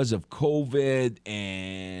of COVID,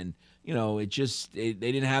 and, they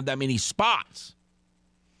didn't have that many spots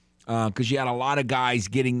because you had a lot of guys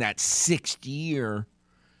getting that 6th year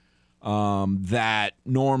that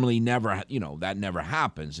normally never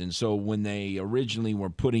happens. And so when they originally were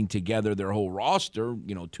putting together their whole roster,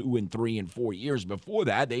 2 and 3 and 4 years before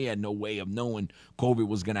that, they had no way of knowing COVID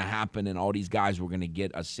was going to happen and all these guys were going to get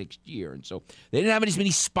a 6th year. And so they didn't have as many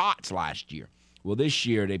spots last year. Well, this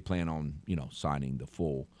year they plan on, signing the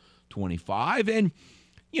full 25. And,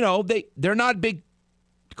 they're not big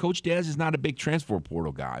Coach Dez is not a big transfer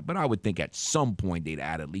portal guy, but I would think at some point they'd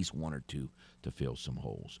add at least one or two to fill some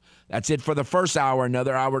holes. That's it for the first hour.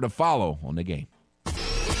 Another hour to follow on The Game.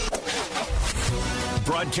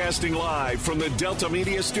 Broadcasting live from the Delta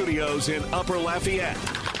Media Studios in Upper Lafayette.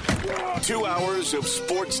 2 hours of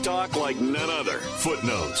sports talk like none other.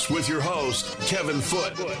 Footnotes with your host, Kevin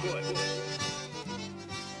Foote.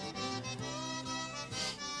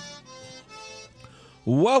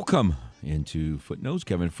 Welcome into Footnotes.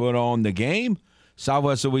 Kevin Foote on The Game.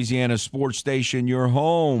 Southwest Louisiana Sports Station, your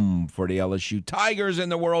home for the LSU Tigers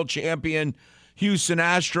and the world champion Houston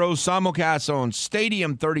Astros. Simulcast on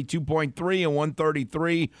Stadium 32.3 and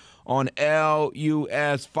 133 on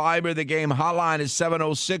LUS Fiber. The Game hotline is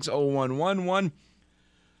 706-0111.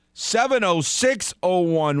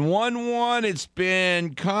 706-0111. It's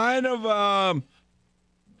been kind of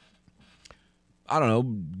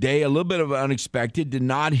day, a little bit of unexpected. Did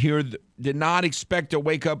not expect to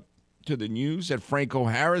wake up to the news that Franco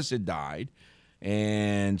Harris had died,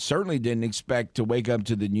 and certainly didn't expect to wake up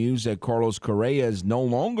to the news that Carlos Correa is no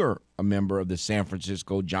longer a member of the San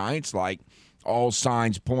Francisco Giants, like all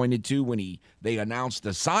signs pointed to when they announced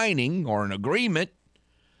the signing or an agreement.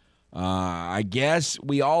 I guess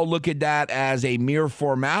we all look at that as a mere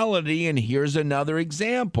formality, and here's another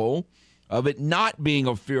example of it not being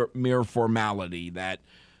a mere formality. That,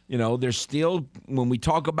 there's still, when we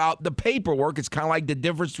talk about the paperwork, it's kind of like the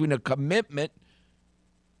difference between a commitment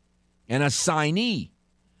and a signee.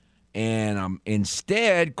 And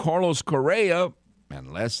instead, Carlos Correa,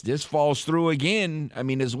 unless this falls through again,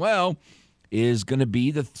 as well, is going to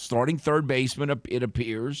be the starting third baseman, it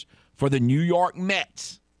appears, for the New York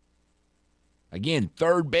Mets. Again,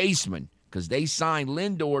 third baseman, because they signed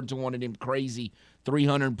Lindor to one of them crazy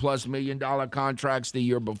 $300+ million contracts the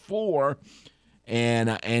year before.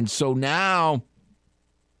 And so now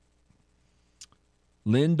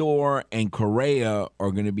Lindor and Correa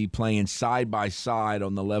are going to be playing side by side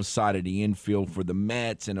on the left side of the infield for the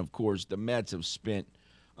Mets. And, of course, the Mets have spent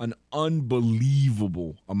an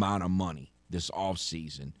unbelievable amount of money this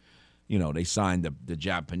offseason. They signed the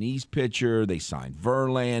Japanese pitcher. They signed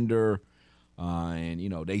Verlander.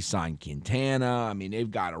 And they signed Quintana.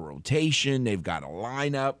 They've got a rotation. They've got a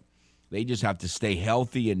lineup. They just have to stay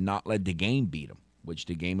healthy and not let the game beat them, which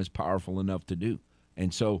the game is powerful enough to do.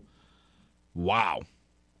 And so, wow.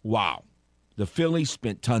 The Phillies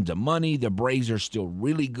spent tons of money. The Braves are still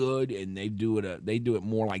really good, and they do it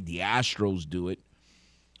more like the Astros do it.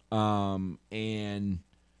 And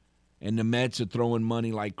the Mets are throwing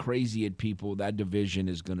money like crazy at people. That division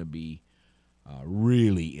is going to be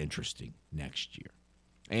really interesting next year.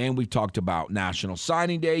 And we talked about National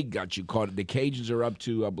Signing Day. Got you caught. The Cajuns are up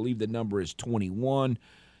to, I believe the number is 21.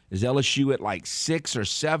 Is LSU at like 6 or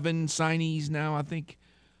 7 signees now, I think?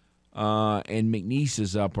 And McNeese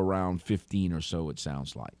is up around 15 or so, it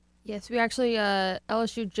sounds like. Yes, we actually,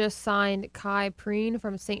 LSU just signed Kai Preen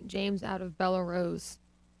from St. James out of Bellarose.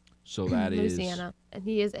 So that is Louisiana. And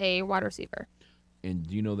he is a wide receiver. And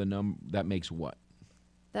do you know the number? That makes what?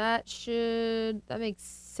 That makes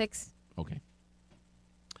 6. Okay.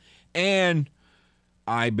 And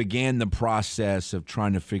I began the process of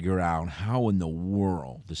trying to figure out how in the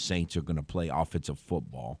world the Saints are going to play offensive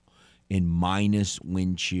football in minus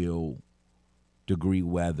wind chill degree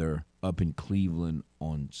weather up in Cleveland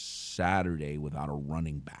on Saturday without a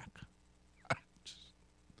running back.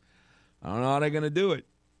 I don't know how they're going to do it.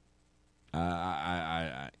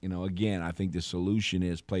 Again, I think the solution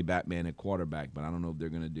is play Batman at quarterback, but I don't know if they're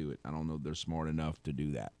going to do it. I don't know if they're smart enough to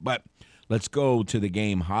do that. But let's go to the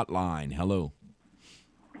Game hotline. Hello.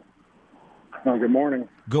 Oh, good morning.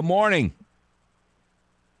 Good morning.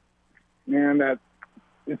 Man,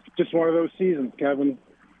 it's just one of those seasons, Kevin.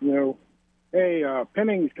 Hey,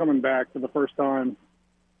 Penning's coming back for the first time.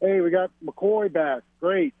 Hey, we got McCoy back.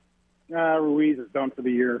 Great. Ruiz is done for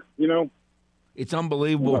the year. It's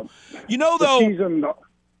unbelievable. Though.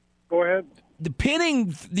 Go ahead. The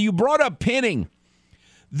Penning, you brought up Penning.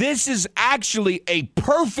 This is actually a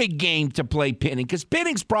perfect game to play Penning because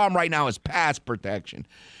Penning's problem right now is pass protection.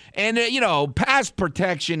 And, pass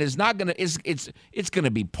protection is not going to – it's going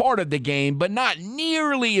to be part of the game, but not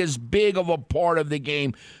nearly as big of a part of the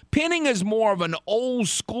game. Penning is more of an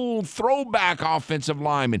old-school throwback offensive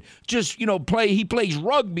lineman. Just, he plays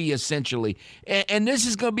rugby, essentially. And this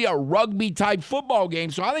is going to be a rugby-type football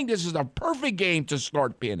game, so I think this is a perfect game to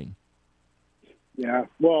start Penning. Yeah,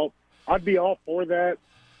 well, I'd be all for that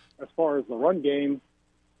as far as the run game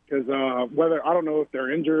because I don't know if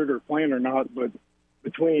they're injured or playing or not, but –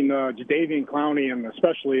 between Jadeveon Clowney and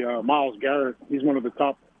especially Myles Garrett, he's one of the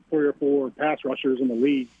top 3 or 4 pass rushers in the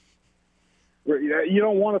league. You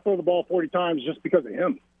don't want to throw the ball 40 times just because of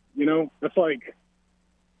him. You know, that's like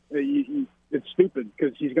it's stupid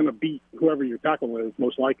because he's going to beat whoever your tackle is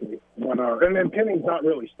most likely. But and then Penning's not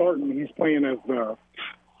really starting; he's playing as the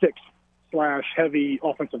 6/heavy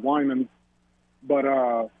offensive lineman. But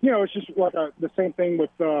you know, it's just like the same thing with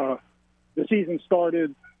the season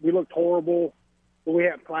started. We looked horrible, but we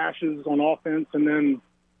had flashes on offense, and then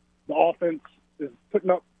the offense is putting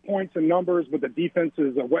up points and numbers, but the defense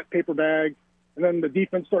is a wet paper bag. And then the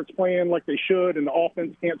defense starts playing like they should, and the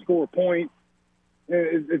offense can't score a point.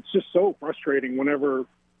 It's just so frustrating whenever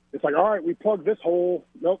it's like, all right, we plugged this hole.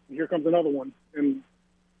 Nope, here comes another one. And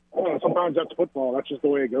sometimes that's football. That's just the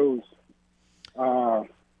way it goes.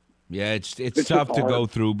 Yeah, it's tough to go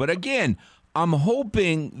through. But again, I'm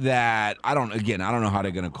hoping that I don't know how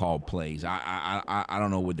they're going to call plays. I don't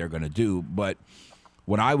know what they're going to do, but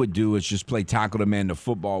what I would do is just play tackle the man to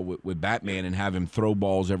football with Batman and have him throw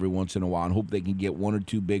balls every once in a while and hope they can get one or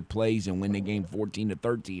two big plays and win the game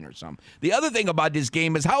 14-13 or something. The other thing about this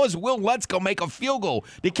game is how is Will Lutz going to make a field goal?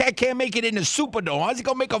 The cat can't make it in the Superdome. How's he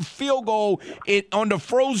going to make a field goal on the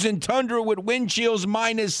frozen tundra with wind chills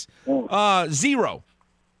minus 0?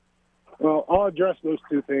 Well, I'll address those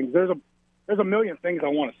two things. There's a million things I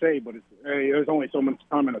want to say, but there's only so much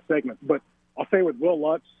time in a segment. But I'll say with Will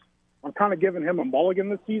Lutz, I'm kind of giving him a mulligan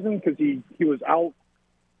this season because he was out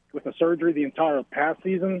with a surgery the entire past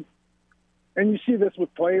season. And you see this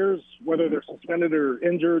with players, whether they're suspended or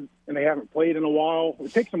injured and they haven't played in a while.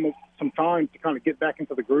 It takes them some time to kind of get back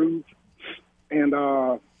into the groove. And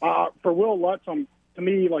for Will Lutz, to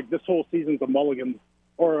me, like this whole season's a mulligan,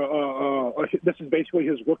 or this is basically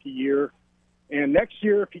his rookie year. And next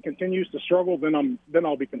year, if he continues to struggle, then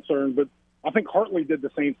I'll be concerned. But I think Hartley did the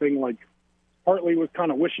same thing. Like Hartley was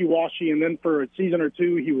kind of wishy-washy, and then for a season or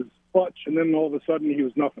two, he was clutch, and then all of a sudden, he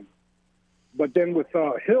was nothing. But then with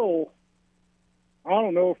Hill, I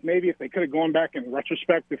don't know if they could have gone back in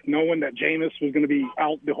retrospect, if knowing that Jameis was going to be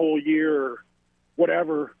out the whole year or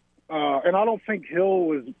whatever. And I don't think Hill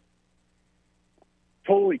was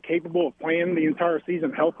totally capable of playing the entire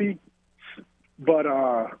season healthy. But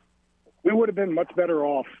we would have been much better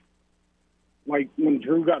off, like when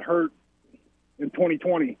Drew got hurt in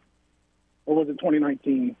 2020. Or was it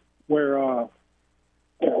 2019, where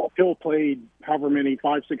Phil played however many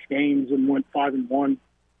 5-6 games and went 5-1?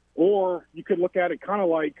 Or you could look at it kind of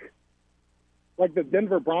like the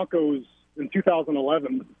Denver Broncos in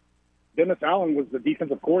 2011. Dennis Allen was the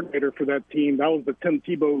defensive coordinator for that team. That was the Tim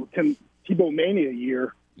Tebow mania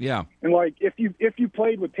year. Yeah. And like if you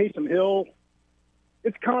played with Taysom Hill,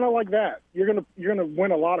 it's kind of like that. You're gonna win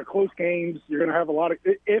a lot of close games. You're gonna have a lot of,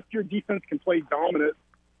 if your defense can play dominant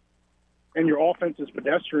and your offense is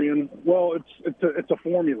pedestrian, well, it's a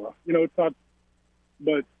formula. You know, it's not.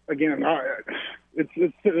 But again,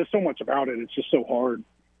 there's so much about it. It's just so hard.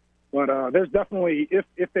 But there's definitely,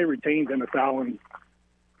 if they retain Dennis Allen,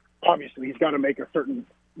 obviously he's got to make a certain,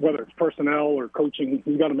 whether it's personnel or coaching,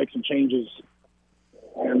 he's got to make some changes.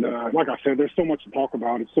 And like I said, there's so much to talk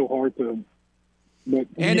about. It's so hard to. But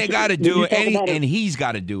and they got to do it, and he's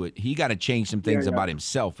got to do it. He got to change some things about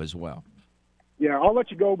himself as well. Yeah, I'll let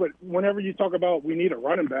you go, but whenever you talk about we need a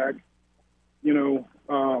running back, you know,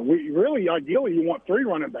 we really, ideally, you want 3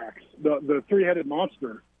 running backs, the three-headed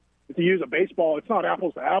monster. To use a baseball, it's not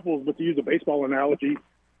apples to apples, but to use a baseball analogy,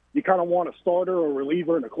 you kind of want a starter, a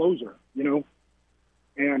reliever, and a closer, you know.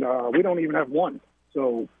 And we don't even have one.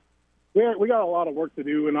 So we got a lot of work to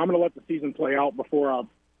do, and I'm going to let the season play out before I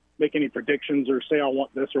make any predictions or say I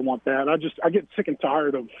want this or want that. I get sick and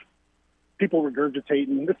tired of people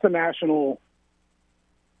regurgitating. It's the national,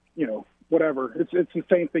 you know, whatever. It's the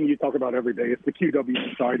same thing you talk about every day. It's the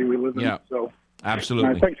QW society we live in. Yeah, so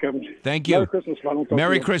absolutely. Thanks, Kevin. Thank you. Merry Christmas.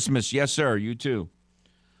 Merry Christmas. Yes, sir. You too.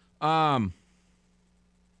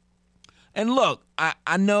 And look,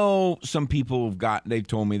 I know some people they've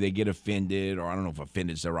told me they get offended, or I don't know if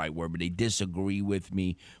offended is the right word, but they disagree with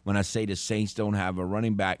me when I say the Saints don't have a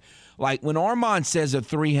running back. Like when Armand says a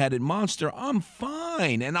 3-headed monster, I'm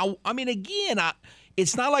fine. And I mean, again,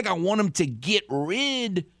 it's not like I want him to get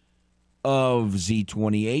rid of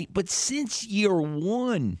Z28, but since year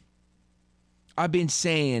 1, I've been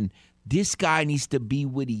saying this guy needs to be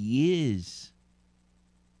what he is.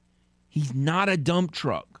 He's not a dump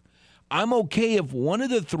truck. I'm okay if one of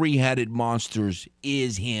the 3-headed monsters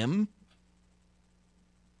is him.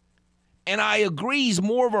 And I agree he's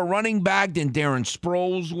more of a running back than Darren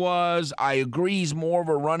Sproles was. I agree he's more of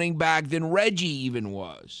a running back than Reggie even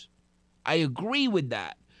was. I agree with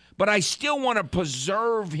that. But I still want to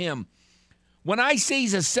preserve him. When I say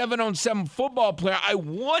he's a 7-on-7 football player, I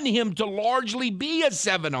want him to largely be a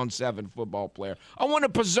 7-on-7 football player. I want to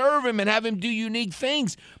preserve him and have him do unique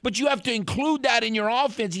things. But you have to include that in your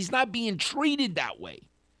offense. He's not being treated that way.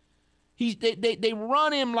 They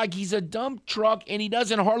run him like he's a dump truck, and he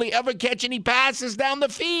doesn't hardly ever catch any passes down the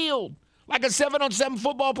field like a 7-on-7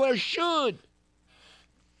 football player should.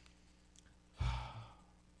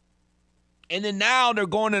 And then now they're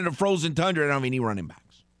going into frozen tundra and I don't have any running backs.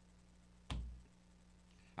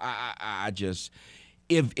 I just,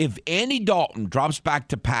 if Andy Dalton drops back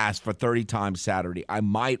to pass for 30 times Saturday, I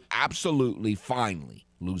might absolutely finally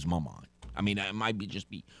lose my mind. I mean, it might just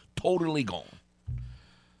be totally gone.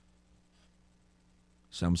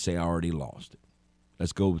 Some say I already lost it.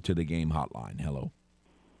 Let's go to the game hotline. Hello.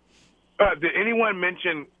 Did anyone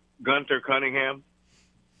mention Gunter Cunningham?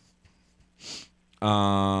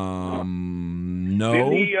 No.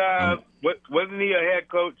 Didn't he, wasn't he a head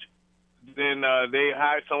coach? Then they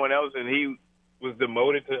hired someone else, and he was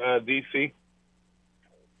demoted to D.C.?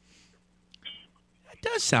 That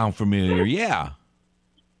does sound familiar, yeah.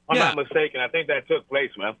 I'm not mistaken. I think that took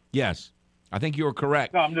place, man. Yes. I think you were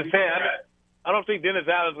correct. No, I'm just saying, I don't think Dennis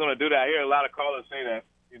Allen's going to do that. I hear a lot of callers say that,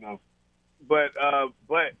 you know. But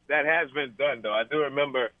that has been done, though. I do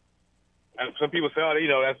remember some people say, oh, you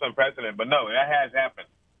know, that's unprecedented. But, no, that has happened.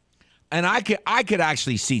 And I could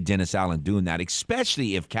actually see Dennis Allen doing that,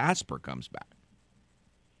 especially if Casper comes back.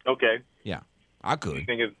 Okay. Yeah, I could. You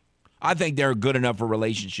think I think they're good enough a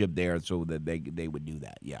relationship there so that they would do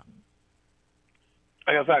that, yeah.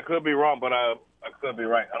 I guess I could be wrong, but I could be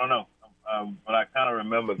right. I don't know. But I kind of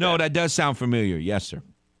remember that. No, that does sound familiar. Yes, sir.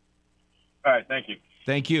 All right, thank you.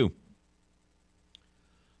 Thank you.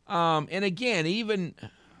 And again, even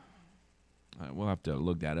we'll have to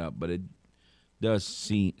look that up, but it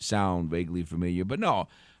does sound vaguely familiar. But no,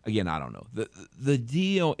 again, I don't know. The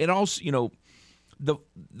deal, it also, you know,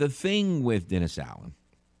 the thing with Dennis Allen,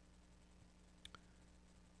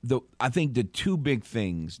 I think the two big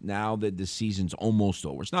things now that the season's almost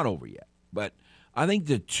over, it's not over yet, but I think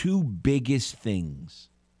the two biggest things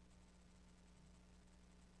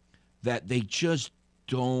that they just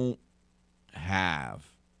don't have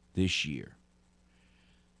this year.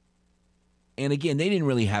 And again, they didn't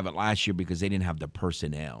really have it last year because they didn't have the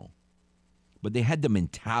personnel, but they had the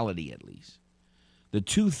mentality at least. The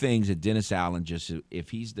two things that Dennis Allen if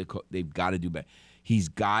he's they've got to do better. He's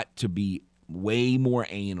got to be way more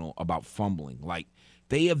anal about fumbling. Like,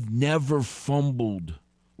 they have never fumbled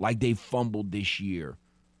like they fumbled this year.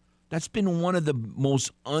 That's been one of the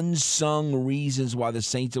most unsung reasons why the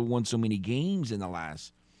Saints have won so many games in the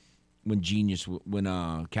last when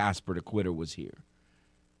Casper the Quitter was here.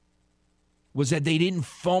 Was that they didn't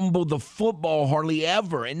fumble the football hardly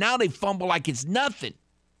ever, and now they fumble like it's nothing.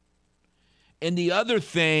 And the other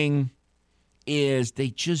thing is they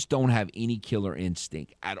just don't have any killer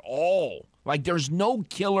instinct at all. Like, there's no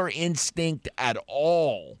killer instinct at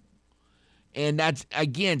all. And that's,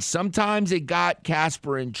 again, sometimes it got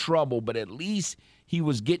Casper in trouble, but at least he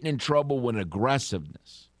was getting in trouble with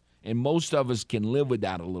aggressiveness. And most of us can live with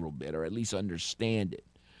that a little bit, or at least understand it.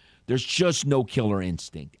 There's just no killer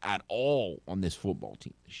instinct at all on this football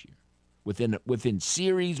team this year. Within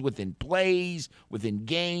series, within plays, within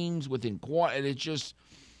games,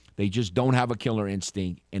 they just don't have a killer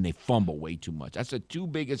instinct, and they fumble way too much. That's the two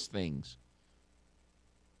biggest things.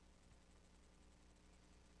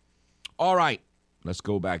 All right, let's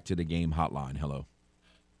go back to the game hotline. Hello.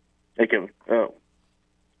 Hey, Kevin. I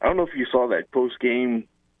don't know if you saw that post-game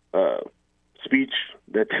speech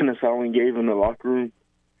that Dennis Allen gave in the locker room,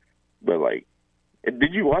 but, like,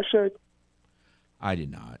 did you watch that? I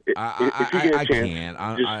did not. If you get a chance,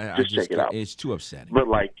 can't. Just check it out. It's too upsetting. But,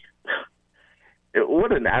 like,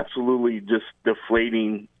 what an absolutely just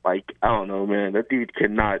deflating, like, I don't know, man. That dude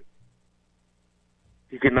cannot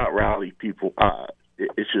rally people.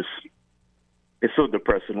 It's just, it's so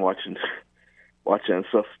depressing watching and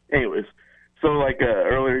stuff. Anyways, so, like,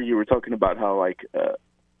 earlier you were talking about how, like,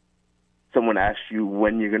 someone asked you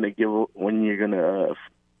when you're gonna get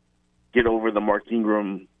over the Mark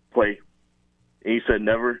Ingram play, and you said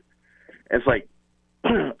never. It's like,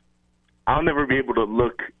 I'll never be able to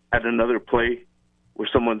look at another play where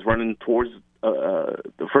someone's running towards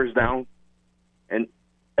the first down and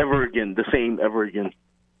ever again.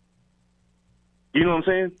 You know what I'm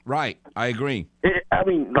saying? Right. I agree. I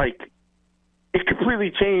mean, like, it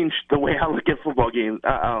completely changed the way I look at football games.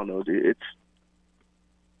 I don't know, dude. It's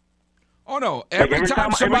no. Every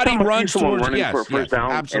time somebody runs towards for a first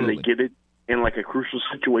down absolutely. And they get it in, like, a crucial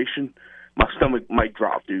situation, my stomach might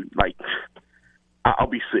drop, dude. Like, I'll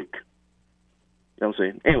be sick. You know what I'm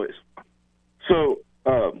saying? Anyways, so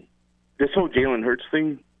this whole Jalen Hurts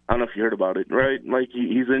thing, I don't know if you heard about it, right? Like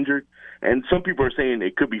he's injured, and some people are saying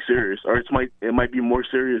it could be serious, or it might be more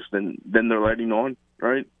serious than they're letting on,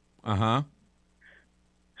 right? Uh-huh.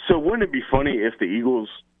 So wouldn't it be funny if the Eagles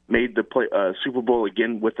made the Super Bowl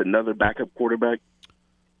again with another backup quarterback?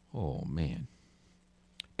 Oh man!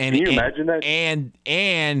 Can you imagine that?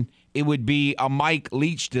 And it would be a Mike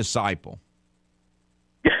Leach disciple.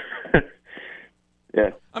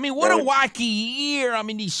 Yeah. I mean, what a wacky year. I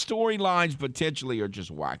mean, these storylines potentially are just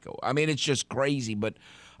wacko. I mean, it's just crazy, but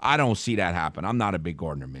I don't see that happen. I'm not a big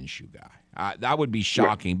Gardner Minshew guy. That would be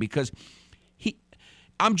shocking because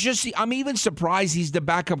I'm even surprised he's the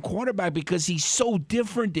backup quarterback because he's so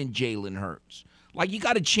different than Jalen Hurts. Like, you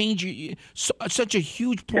got to change such a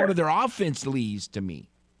huge part of their offense leaves to me.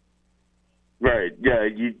 Right. Yeah.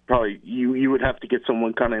 You would have to get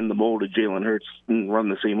someone kind of in the mold of Jalen Hurts and run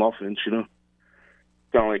the same offense.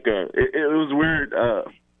 Kind of like it was weird.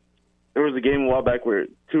 There was a game a while back where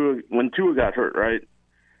when Tua got hurt, right,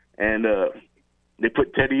 and they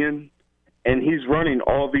put Teddy in, and he's running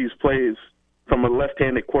all these plays from a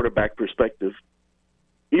left-handed quarterback perspective.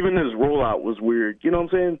 Even his rollout was weird. You know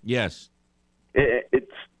what I'm saying? Yes.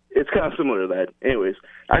 It's kind of similar to that. Anyways,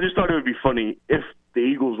 I just thought it would be funny if the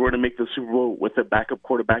Eagles were to make the Super Bowl with a backup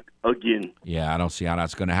quarterback again. Yeah, I don't see how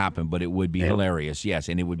that's going to happen, but it would be hilarious, yes,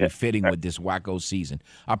 and it would be fitting with this wacko season.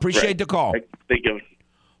 I appreciate the call. Thank you.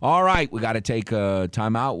 All right, we got to take a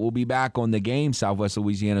timeout. We'll be back on The Game, Southwest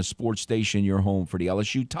Louisiana Sports Station, your home for the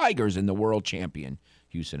LSU Tigers and the world champion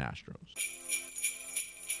Houston Astros.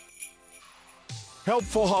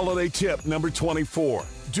 Helpful holiday tip number 24.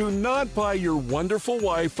 Do not buy your wonderful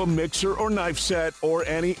wife a mixer or knife set or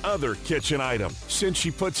any other kitchen item. Since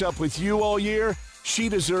she puts up with you all year, she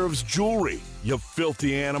deserves jewelry, you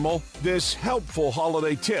filthy animal. This helpful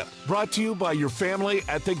holiday tip brought to you by your family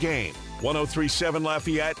at The Game. 1037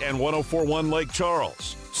 Lafayette and 1041 Lake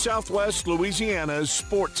Charles, Southwest Louisiana's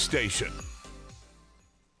sports station.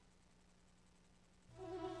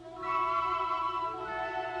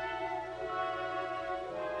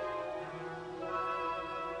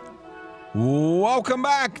 Welcome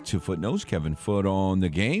back to Footnotes. Kevin Foote on The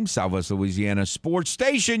Game, Southwest Louisiana Sports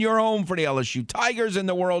Station, your home for the LSU Tigers and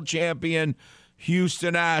the world champion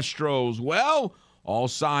Houston Astros. Well, all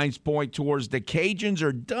signs point towards the Cajuns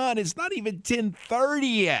are done. It's not even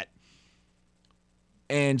 10:30 yet.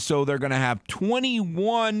 And so they're going to have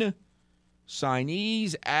 21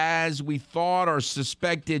 signees. As we thought, our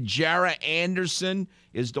suspected Jara Anderson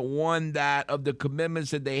is the one that of the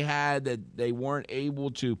commitments that they had that they weren't able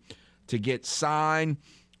to get signed,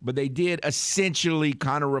 but they did essentially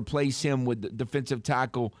kind of replace him with the defensive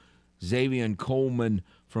tackle Xavier Coleman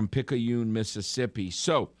from Picayune, Mississippi.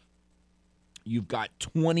 So you've got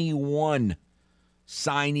 21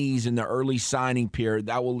 signees in the early signing period.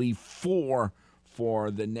 That will leave 4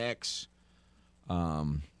 for the next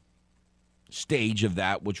stage of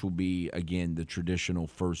that, which will be, again, the traditional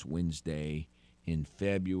first Wednesday in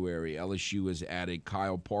February. LSU has added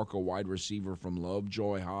Kyle Parker, wide receiver from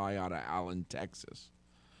Lovejoy High out of Allen, Texas.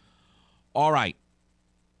 All right.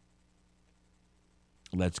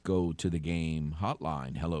 Let's go to the game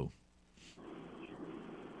hotline. Hello.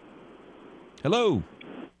 Hello.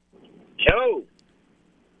 Hello.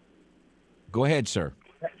 Go ahead, sir.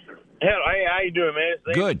 Hello. Hey, how you doing, man?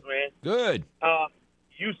 It's Good. man. Good.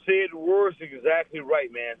 You said words exactly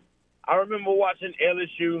right, man. I remember watching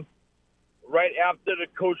LSU right after the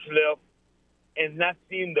coach left and not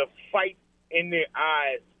seeing the fight in their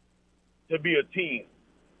eyes to be a team.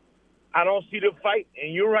 I don't see the fight,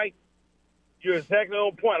 and you're right. You're exactly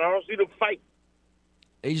on point. I don't see the fight.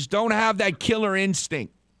 They just don't have that killer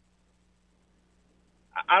instinct.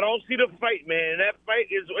 I don't see the fight, man. And that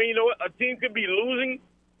fight is, you know what, a team could be losing,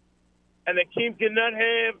 and the team cannot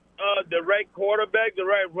have the right quarterback, the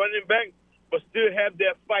right running back, but still have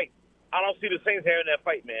that fight. I don't see the Saints having that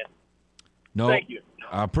fight, man. No, thank you.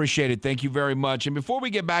 I appreciate it. Thank you very much. And before we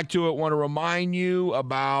get back to it, I want to remind you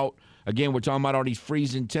about, again, we're talking about all these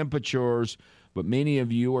freezing temperatures, but many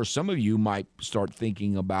of you or some of you might start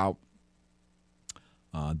thinking about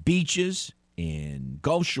beaches in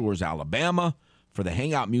Gulf Shores, Alabama for the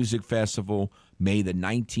Hangout Music Festival, May the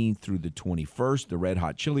 19th through the 21st. The Red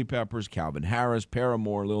Hot Chili Peppers, Calvin Harris,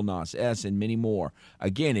 Paramore, Lil Nas X, and many more.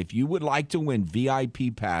 Again, if you would like to win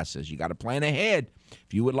VIP passes, you got to plan ahead.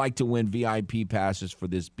 If you would like to win VIP passes for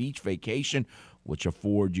this beach vacation, which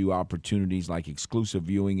afford you opportunities like exclusive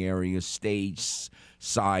viewing areas, stage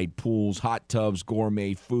side pools, hot tubs,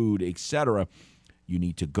 gourmet food, etc., you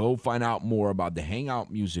need to go find out more about the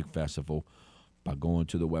Hangout Music Festival by going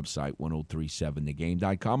to the website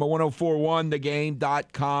 1037thegame.com or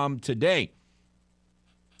 1041thegame.com today.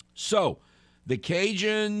 So the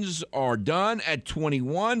Cajuns are done at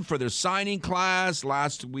 21 for their signing class.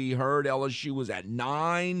 Last we heard, LSU was at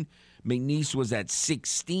 9. McNeese was at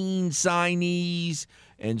 16 signees.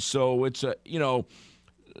 And so it's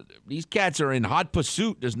these cats are in hot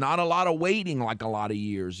pursuit. There's not a lot of waiting like a lot of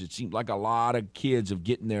years. It seems like a lot of kids of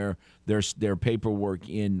getting their paperwork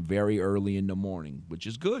in very early in the morning, which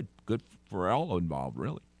is good. Good for all involved,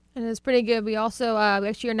 really. And it's pretty good. We also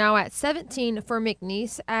actually are now at 17 for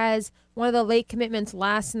McNeese as one of the late commitments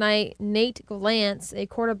last night, Nate Glantz, a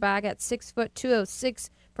quarterback at 6'206"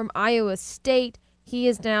 from Iowa State. He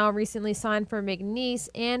is now recently signed for McNeese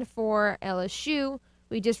and for LSU.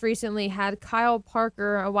 We just recently had Kyle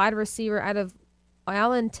Parker, a wide receiver out of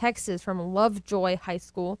Allen, Texas, from Lovejoy High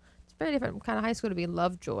School. It's a very different kind of high school to be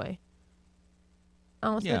Lovejoy. I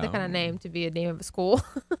almost like that kind of name to be a name of a school.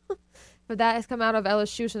 But that has come out of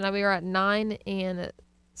LSU, so now we are at 9 and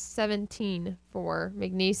 17 for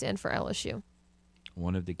McNeese and for LSU.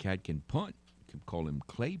 One of the cat can punt. You can call him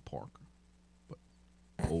Clay Parker, but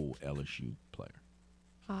old LSU player.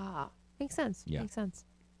 Makes sense. Yeah. Makes sense.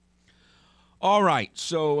 All right,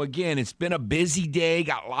 so again, it's been a busy day.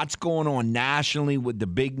 Got lots going on nationally with the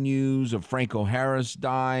big news of Franco Harris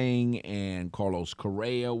dying and Carlos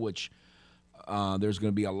Correa, which there's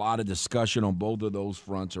going to be a lot of discussion on both of those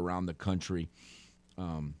fronts around the country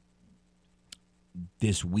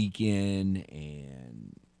this weekend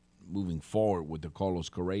and moving forward with the Carlos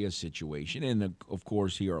Correa situation. And, of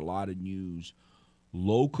course, here are a lot of news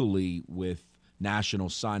locally with National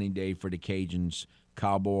Signing Day for the Cajuns,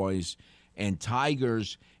 Cowboys, and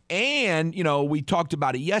Tigers. And, we talked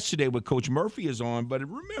about it yesterday with Coach Murphy is on, but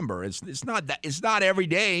remember, it's not every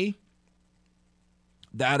day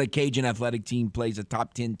that a Cajun athletic team plays a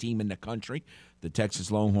top 10 team in the country. The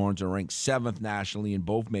Texas Longhorns are ranked 7th nationally in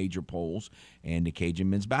both major polls, and the Cajun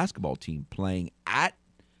men's basketball team playing at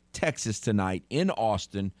Texas tonight in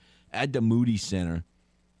Austin at the Moody Center.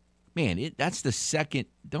 Man, that's the second.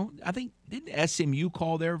 Didn't SMU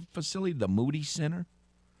call their facility the Moody Center?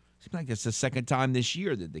 Seems like it's the second time this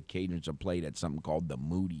year that the Cajuns have played at something called the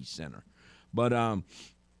Moody Center. But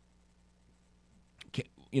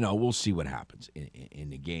we'll see what happens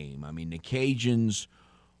in the game. I mean, the Cajuns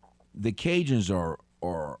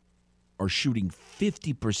are shooting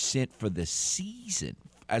 50% for the season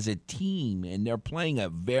as a team, and they're playing a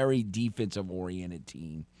very defensive-oriented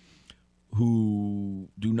team who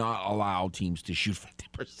do not allow teams to shoot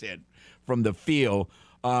 50% from the field.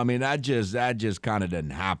 I mean, that just kind of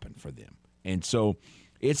doesn't happen for them. And so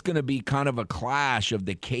it's going to be kind of a clash of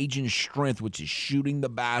the Cajun strength, which is shooting the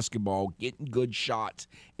basketball, getting good shots,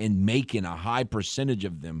 and making a high percentage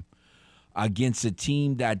of them, against a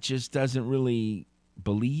team that just doesn't really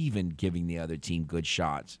believe in giving the other team good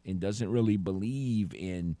shots and doesn't really believe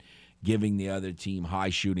in giving the other team high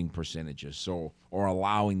shooting percentages, or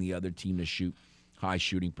allowing the other team to shoot high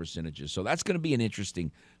shooting percentages. So that's going to be an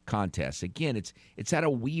interesting contest. Again, it's at a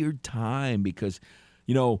weird time because,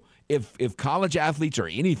 if college athletes are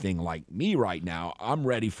anything like me right now, I'm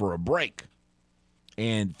ready for a break.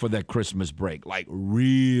 And for that Christmas break, like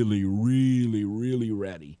really, really, really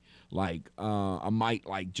ready. Like I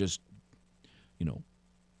might just,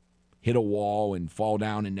 hit a wall and fall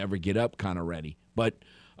down and never get up kind of ready. But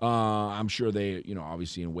I'm sure they,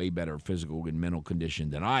 obviously in way better physical and mental condition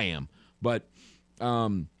than I am. But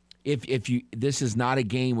this is not a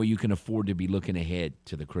game where you can afford to be looking ahead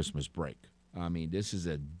to the Christmas break. I mean, this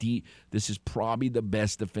is probably the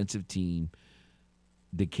best defensive team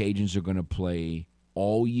the Cajuns are going to play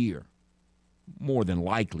all year. More than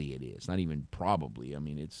likely it is. Not even probably. I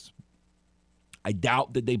mean, I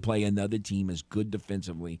doubt that they play another team as good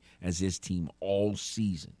defensively as this team all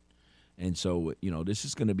season. And so, this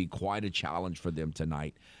is going to be quite a challenge for them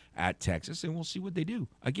tonight at Texas, and we'll see what they do.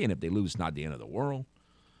 Again, if they lose, it's not the end of the world,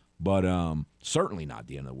 but certainly not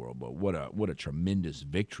the end of the world. But what a tremendous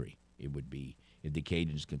victory it would be if the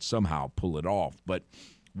Cajuns could somehow pull it off. But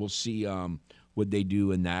we'll see what they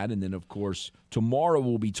do in that. And then, of course, tomorrow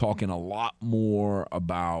we'll be talking a lot more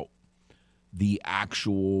about the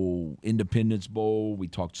actual Independence Bowl. We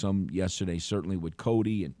talked some yesterday, certainly with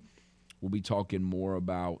Cody, and we'll be talking more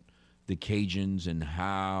about the Cajuns and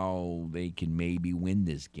how they can maybe win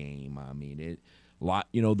this game. I mean,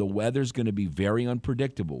 the weather's going to be very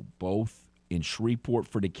unpredictable, both in Shreveport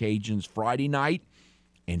for the Cajuns Friday night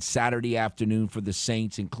and Saturday afternoon for the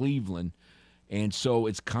Saints in Cleveland. And so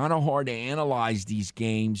it's kind of hard to analyze these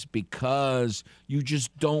games because you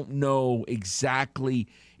just don't know exactly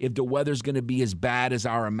if the weather's going to be as bad as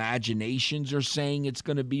our imaginations are saying it's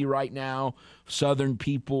going to be right now. Southern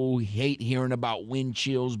people hate hearing about wind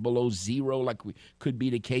chills below zero, like could be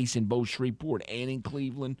the case in both Shreveport and in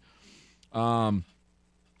Cleveland. And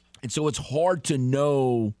so it's hard to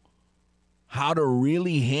know how to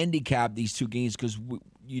really handicap these two games because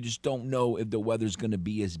you just don't know if the weather's going to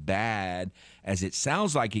be as bad as it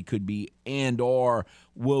sounds like it could be, and or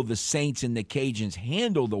will the Saints and the Cajuns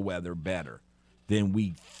handle the weather better than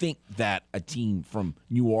we think that a team from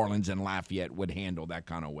New Orleans and Lafayette would handle that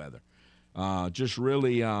kind of weather. Just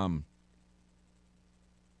really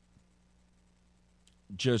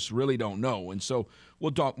don't know. And so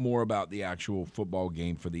we'll talk more about the actual football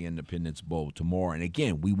game for the Independence Bowl tomorrow. And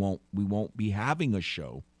again, we won't be having a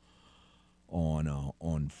show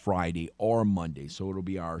on Friday or Monday, so it'll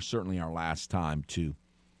be certainly our last time to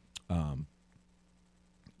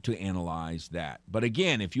analyze that. But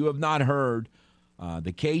again, if you have not heard,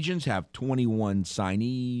 the Cajuns have 21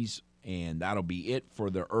 signees, and that'll be it for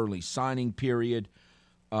the early signing period.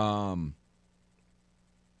 And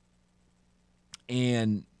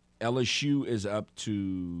LSU is up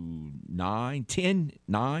to 10,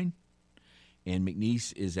 9, and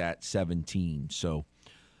McNeese is at 17. So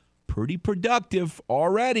pretty productive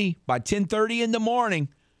already by 10:30 in the morning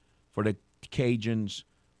for the Cajuns,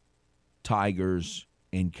 Tigers,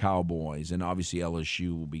 and Cowboys. And obviously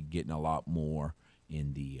LSU will be getting a lot more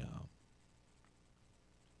in the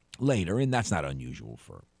later, and that's not unusual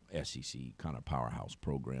for SEC kind of powerhouse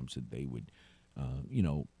programs that they would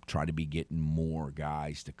try to be getting more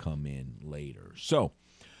guys to come in later. So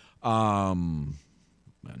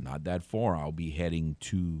not that far. I'll be heading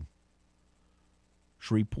to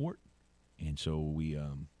Shreveport, and so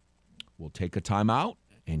we'll take a timeout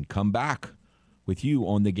and come back with you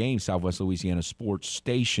on the game. Southwest Louisiana Sports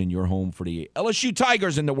Station, your home for the LSU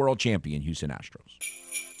Tigers and the world champion Houston Astros.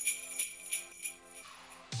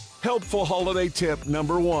 Helpful holiday tip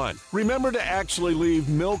number 1. Remember to actually leave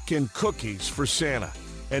milk and cookies for Santa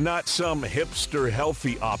and not some hipster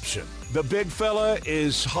healthy option. The big fella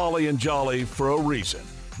is holly and jolly for a reason.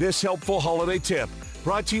 This helpful holiday tip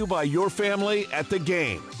brought to you by your family at the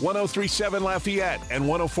game. 103.7 Lafayette and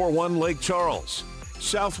 104.1 Lake Charles.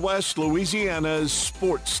 Southwest Louisiana's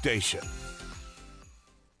sports station.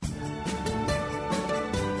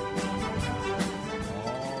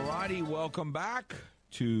 All righty, welcome back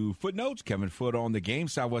to Footnotes. Kevin Foote on the game,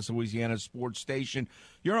 Southwest Louisiana Sports Station.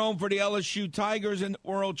 Your home for the LSU Tigers and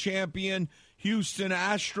world champion Houston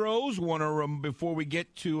Astros. Before we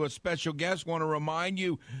get to a special guest, want to remind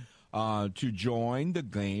you to join the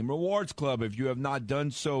Game Rewards Club if you have not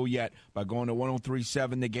done so yet by going to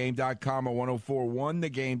 1037thegame.com or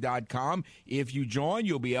 1041thegame.com. If you join,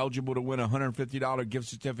 you'll be eligible to win a $150 gift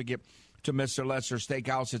certificate to Mr. Lesser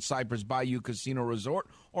Steakhouse at Cypress Bayou Casino Resort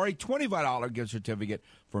or a $25 gift certificate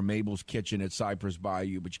for Mabel's Kitchen at Cypress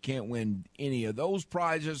Bayou. But you can't win any of those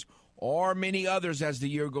prizes or many others as the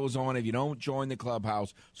year goes on if you don't join the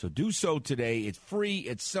clubhouse. So do so today. It's free.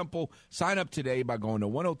 It's simple. Sign up today by going to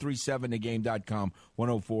 1037thegame.com,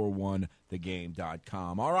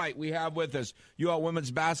 1041thegame.com. All right, we have with us UL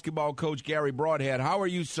women's basketball coach Gary Broadhead. How are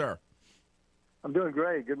you, sir? I'm doing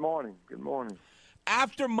great. Good morning. Good morning.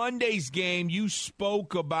 After Monday's game, you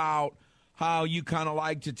spoke about how you kind of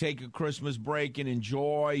like to take a Christmas break and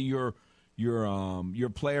enjoy your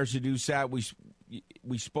players to do that.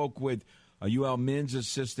 We spoke with UL men's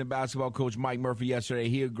assistant basketball coach Mike Murphy yesterday.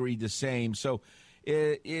 He agreed the same. So,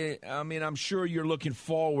 I'm sure you're looking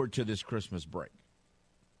forward to this Christmas break.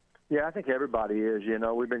 Yeah, I think everybody is.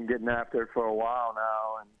 We've been getting after it for a while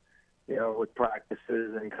now, and with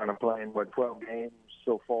practices and kind of playing 12 games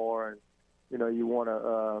so far, and you want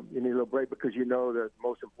to you need a little break because the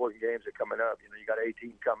most important games are coming up. You got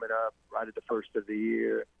 18 coming up right at the first of the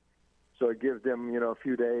year, so it gives them a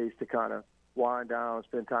few days to kind of wind down,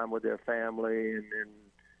 spend time with their family, and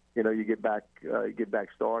then you get back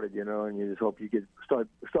started, and you just hope you get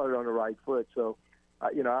started on the right foot. So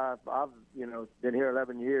I've been here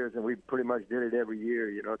 11 years, and we pretty much did it every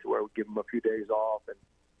year, to where we give them a few days off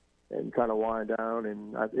and kind of wind down,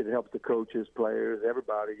 and it helps the coaches, players,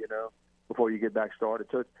 everybody, before you get back started.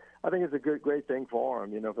 So I think it's a great thing for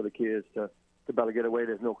them, for the kids to be able to get away.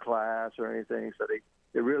 There's no class or anything, so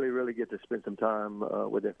they really, really get to spend some time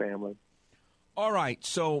with their family. All right,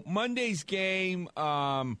 so Monday's game,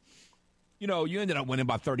 you ended up winning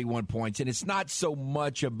by 31 points, and it's not so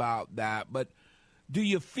much about that, but Do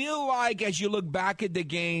you feel like, as you look back at the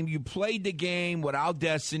game, you played the game without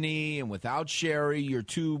Destiny and without Sherry, your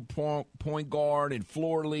two point guard and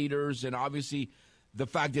floor leaders, and obviously the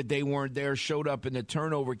fact that they weren't there showed up in the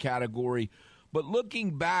turnover category. But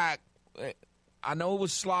looking back, I know it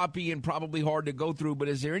was sloppy and probably hard to go through, but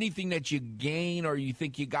is there anything that you gain or you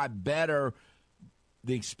think you got better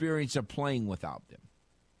the experience of playing without them?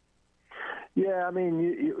 Yeah, I mean,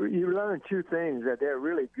 you learn two things, that they're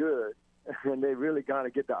really good and they really kind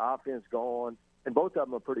of get the offense going. And both of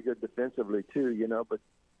them are pretty good defensively too, but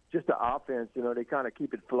just the offense, they kind of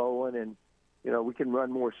keep it flowing, and, we can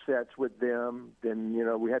run more sets with them. Then,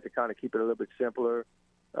 we had to kind of keep it a little bit simpler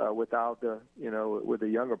without with the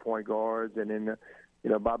younger point guards. And then,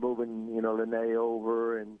 by moving, Lene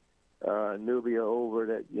over and Nubia over,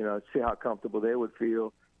 that, see how comfortable they would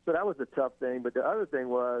feel. So that was the tough thing. But the other thing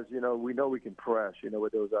was, we know we can press,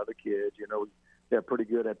 with those other kids. They're pretty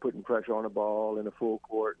good at putting pressure on the ball in the full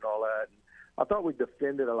court and all that. And I thought we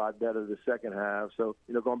defended a lot better the second half. So,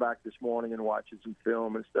 going back this morning and watching some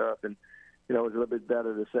film and stuff, and, it was a little bit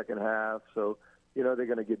better the second half. So, they're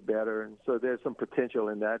going to get better. And so there's some potential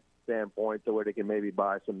in that standpoint to where they can maybe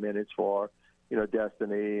buy some minutes for,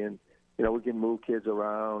 Destiny, and, we can move kids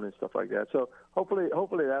around and stuff like that. So hopefully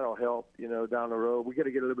that'll help, down the road. We got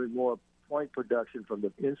to get a little bit more point production from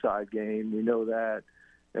the inside game. We know that.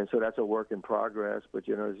 And so that's a work in progress. But,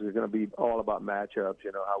 it's going to be all about matchups,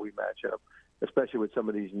 how we match up, especially with some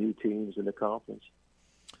of these new teams in the conference.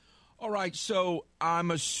 All right, so I'm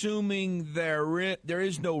assuming there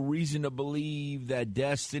is no reason to believe that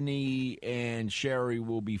Destiny and Sherry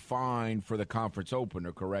will be fine for the conference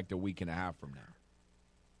opener, correct, a week and a half from now?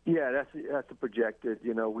 Yeah, that's the projected.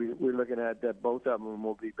 We're looking at that both of them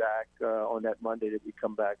will be back on that Monday that we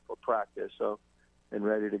come back for practice, and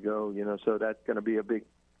ready to go. So that's going to be a big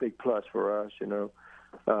plus for us. And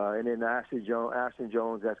then Ashton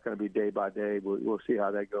Jones, that's going to be day by day. We'll see how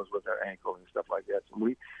that goes with her ankle and stuff like that. So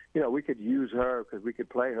we could use her because we could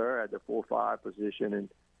play her at the 4-5 position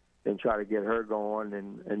and try to get her going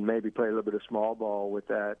and maybe play a little bit of small ball with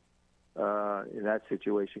that. In that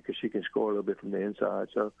situation, because she can score a little bit from the inside.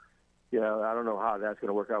 So, I don't know how that's going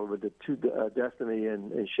to work out. But the two, Destiny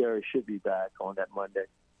and Sherry should be back on that Monday,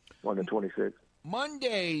 on the 26th.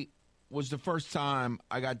 Monday was the first time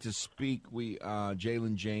I got to speak with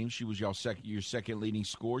Jalen James. She was your second leading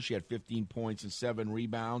scorer. She had 15 points and 7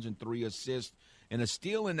 rebounds and 3 assists and a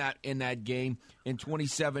steal in that game in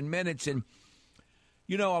 27 minutes. And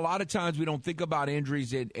a lot of times we don't think about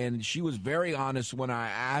injuries, and she was very honest when I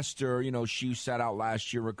asked her. She sat out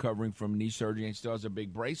last year recovering from knee surgery and still has a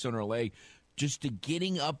big brace on her leg. Just to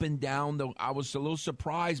getting up and down, though, I was a little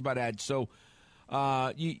surprised by that. So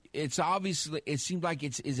it's obviously, it seems like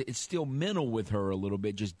it's still mental with her a little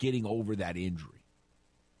bit, just getting over that injury.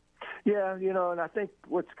 Yeah, and I think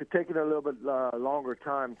what's taking a little bit longer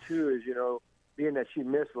time, too, is, being that she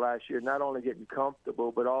missed last year, not only getting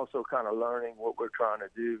comfortable, but also kind of learning what we're trying to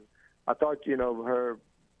do. I thought, her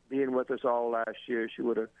being with us all last year, she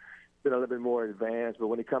would have been a little bit more advanced. But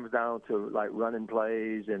when it comes down to, like, running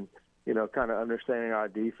plays and, kind of understanding our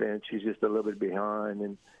defense, she's just a little bit behind.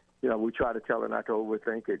 And, we try to tell her not to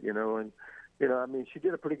overthink it, and, I mean, she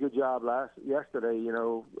did a pretty good job yesterday,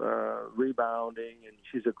 rebounding, and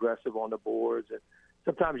she's aggressive on the boards. And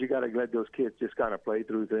sometimes you got to let those kids just kind of play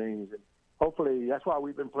through things. And hopefully that's why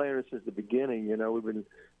we've been playing her since the beginning. We've been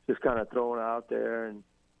just kind of throwing her out there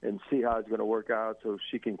and see how it's going to work out so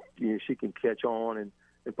she can catch on and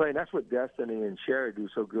play. And that's what Destiny and Sherry do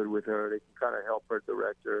so good with her. They can kind of help her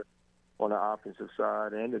direct her on the offensive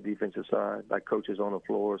side and the defensive side, like coaches on the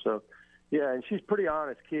floor. So, yeah, and she's a pretty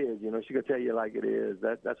honest kid. She can tell you like it is.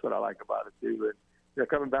 That's what I like about it, too. But,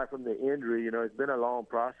 coming back from the injury, it's been a long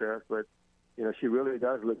process, but, she really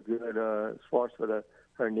does look good as far as for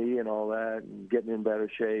her knee and all that, and getting in better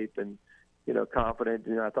shape and, confident.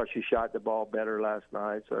 I thought she shot the ball better last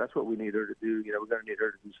night, so that's what we need her to do. We're going to need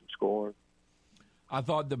her to do some scoring. I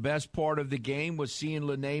thought the best part of the game was seeing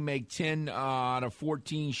Lene make 10 out of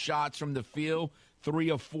 14 shots from the field,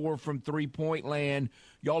 3 of 4 from three-point land.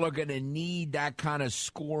 Y'all are going to need that kind of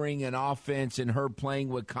scoring and offense and her playing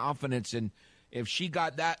with confidence. And if she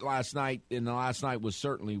got that last night, then the last night was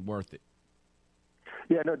certainly worth it.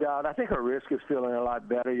 Yeah, no doubt. I think her wrist is feeling a lot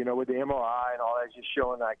better, with the MRI and all that, just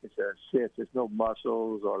showing like it's a cyst. There's no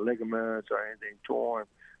muscles or ligaments or anything torn.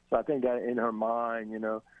 So I think that in her mind,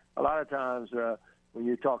 a lot of times when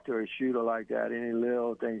you talk to a shooter like that, any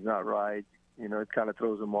little thing's not right, it kind of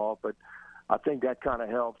throws them off. But I think that kind of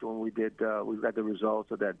helped when we got the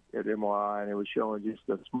results of that at MRI, and it was showing just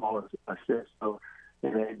the smallest assist. So,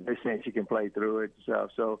 and they're saying she can play through it and stuff.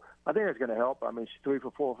 So I think it's going to help. I mean, she's 3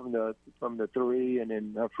 for 4 from the three, and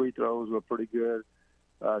then her free throws were pretty good,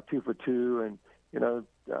 2 for 2, and you know,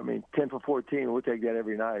 I mean, 10 for 14. We'll take that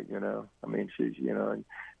every night. You know, I mean, she's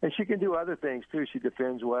and she can do other things too. She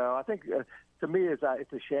defends well. I think to me, it's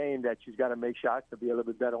a shame that she's got to make shots to be a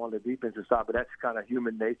little bit better on the defensive side. But that's kind of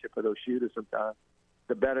human nature for those shooters sometimes.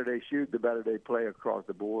 The better they shoot, the better they play across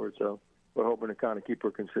the board. So we're hoping to kind of keep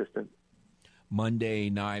her consistent. Monday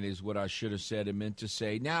night is what I should have said and meant to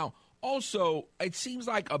say. Now, also, it seems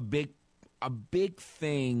like a big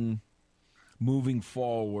thing moving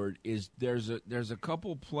forward is there's a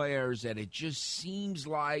couple players that it just seems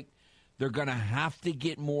like they're going to have to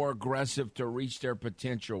get more aggressive to reach their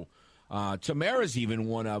potential. Tamara's even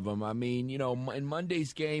one of them. I mean, you know, in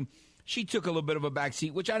Monday's game, she took a little bit of a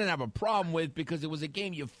backseat, which I didn't have a problem with because it was a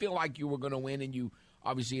game you feel like you were going to win, and you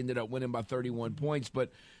obviously ended up winning by 31 points.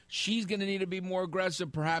 But she's going to need to be more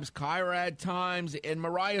aggressive, perhaps Kyra at times. And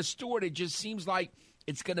Mariah Stewart, it just seems like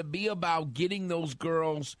it's going to be about getting those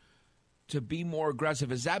girls to be more aggressive.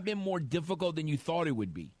 Has that been more difficult than you thought it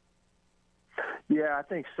would be? Yeah, I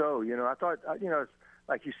think so. You know, I thought, you know,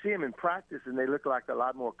 like you see them in practice and they look like a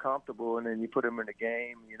lot more comfortable, and then you put them in the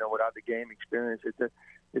game, you know, without the game experience,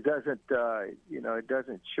 it doesn't, you know, it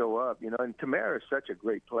doesn't show up, you know. And Tamara is such a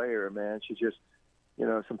great player, man. She just, you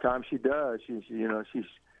know, sometimes she does. She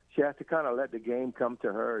has to kind of let the game come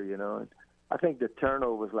to her, you know. And I think the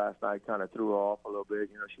turnovers last night kind of threw her off a little bit.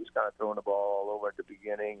 You know, she was kind of throwing the ball all over at the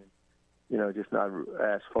beginning. You know, just not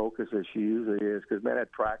as focused as she usually is. Because, man,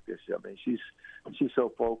 at practice, I mean, she's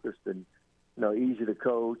so focused and, you know, easy to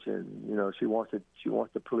coach, and you know, she wants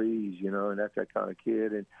to please, you know, and that's that kind of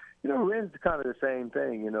kid. And you know, Ren's kind of the same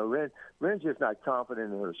thing. You know, Ren's just not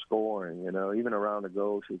confident in her scoring. You know, even around the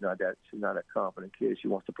goal, she's not a confident kid. She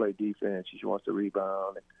wants to play defense. She wants to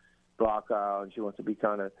rebound and block out, and she wants to be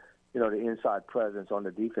kind of, you know, the inside presence on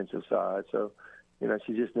the defensive side. So, you know,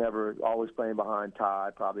 she's just never always playing behind Ty.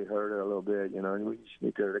 Probably hurt her a little bit, you know, and we just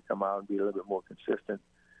need her to come out and be a little bit more consistent.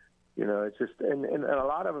 You know, it's just, and a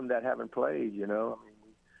lot of them that haven't played, you know, I mean,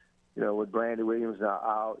 you know, with Brandy Williams now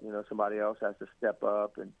out, you know, somebody else has to step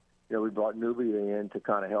up. And, you know, we brought Nubia in to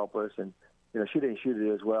kind of help us. And, you know, she didn't shoot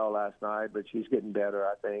it as well last night, but she's getting better,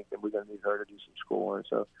 I think, and we're going to need her to do some scoring.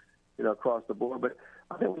 So, you know, across the board. But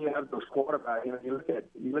I think when you have those quarterbacks, you know,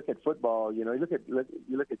 you look at football, you know, you look at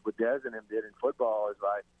what Des and him did in football is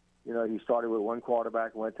like, you know, he started with one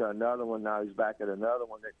quarterback, went to another one. Now he's back at another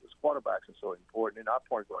one. Those quarterbacks are so important, and our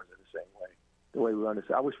point guards are the same way. The way we run this,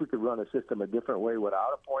 I wish we could run a system a different way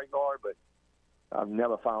without a point guard, but I've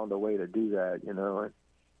never found a way to do that. You know, and,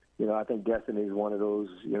 you know, I think Destiny is one of those,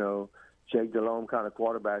 you know, Jake Delhomme kind of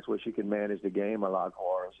quarterbacks where she can manage the game a lot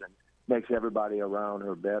for us and makes everybody around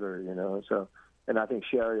her better. You know, so. And I think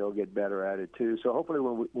Sherry will get better at it too. So hopefully,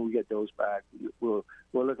 when we get those back, we'll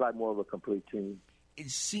look like more of a complete team. It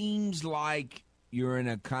seems like you're in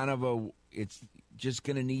a kind of it's just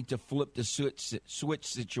going to need to flip the switch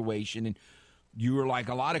situation. And you were like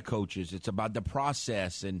a lot of coaches. It's about the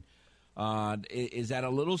process. And is that a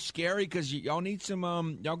little scary? Because y'all need some,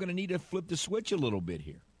 y'all going to need to flip the switch a little bit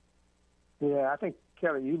here. Yeah, I think,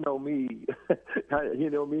 Kevin, you know me. You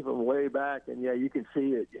know me from way back. And, yeah, you can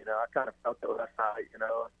see it. You know, I kind of felt that last night, you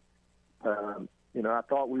know. You know, I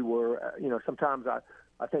thought we were, you know, sometimes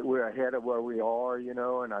I think we're ahead of where we are, you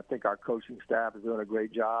know, and I think our coaching staff is doing a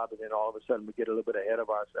great job. And then all of a sudden we get a little bit ahead of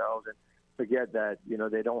ourselves and forget that, you know,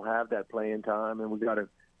 they don't have that playing time. And we got to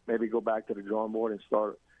maybe go back to the drawing board and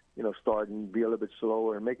start and be a little bit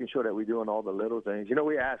slower and making sure that we're doing all the little things. You know,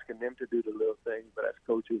 we're asking them to do the little things, but as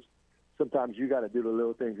coaches, sometimes you got to do the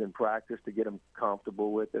little things in practice to get them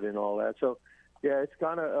comfortable with it and all that. So, yeah, it's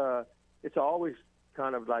kind of it's always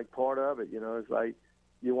kind of like part of it, you know. It's like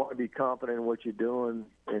you want to be confident in what you're doing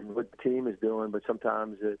and what the team is doing, but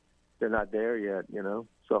sometimes they're not there yet, you know.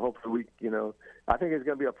 So hopefully you know, I think it's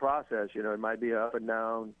going to be a process, you know. It might be an up and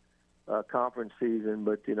down conference season,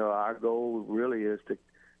 but, you know, our goal really is to,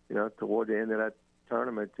 you know, toward the end of that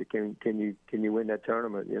tournament, can you win that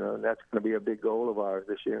tournament, you know. And that's going to be a big goal of ours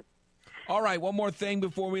this year. All right, one more thing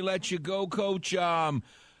before we let you go, Coach.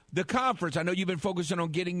 The conference, I know you've been focusing on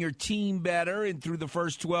getting your team better and through the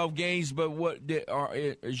first 12 games, but what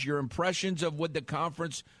is your impressions of what the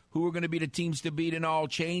conference, who are going to be the teams to beat and all,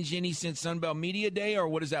 changed any since Sunbelt Media Day, or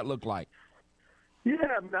what does that look like? Yeah,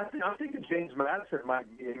 I mean, I think James Madison might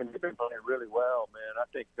be. I mean, they've been playing really well, man. I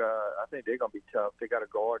think they're going to be tough. They got a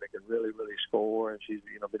guard that can really, really score, and she's,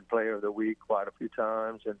 you know, been Player of the Week quite a few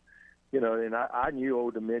times, and you know, and I knew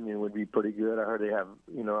Old Dominion would be pretty good. I heard they have,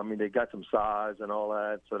 you know, I mean, they got some size and all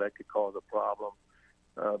that, so that could cause a problem.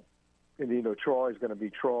 And, you know, Troy's going to be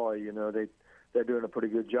Troy. You know, they're doing a pretty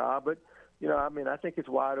good job. But, I think it's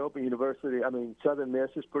wide open. Southern Miss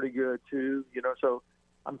is pretty good too, so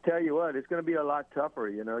I'm telling you what, it's going to be a lot tougher.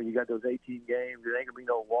 You got those 18 games. There ain't going to be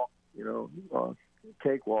no walk,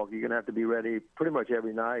 cakewalk. You're going to have to be ready pretty much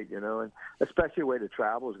every night, and especially the way the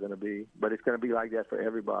travel is going to be. But it's going to be like that for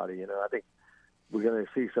everybody. I think we're going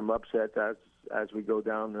to see some upsets as we go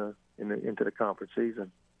down into the conference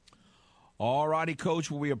season. All righty,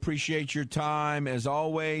 Coach. Well, we appreciate your time. As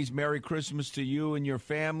always, Merry Christmas to you and your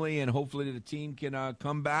family, and hopefully the team can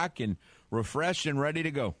come back and refreshed and ready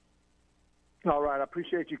to go. All right. I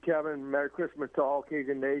appreciate you, Kevin. Merry Christmas to all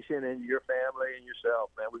Cajun Nation and your family and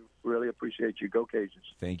yourself, man. We really appreciate you. Go Cajuns.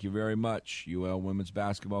 Thank you very much. UL women's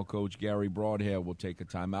basketball coach Gary Broadhead will take a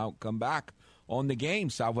timeout, come back on the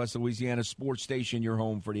game. Southwest Louisiana Sports Station, your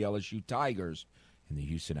home for the LSU Tigers and the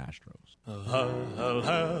Houston Astros.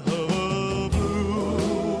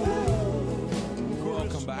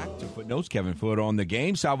 Welcome back to Footnotes. Kevin Foote on the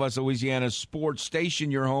game. Southwest Louisiana Sports Station,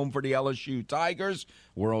 your home for the LSU Tigers,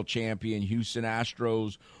 world champion Houston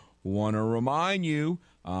Astros. Want to remind you,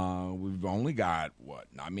 we've only got,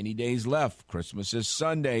 not many days left. Christmas is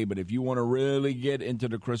Sunday, but if you want to really get into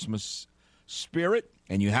the Christmas spirit,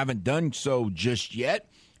 and you haven't done so just yet,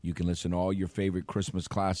 you can listen to all your favorite Christmas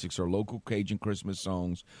classics or local Cajun Christmas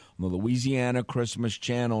songs on the Louisiana Christmas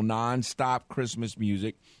Channel, nonstop Christmas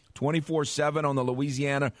music. 24/7 on the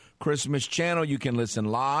Louisiana Christmas Channel. You can listen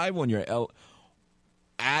live on your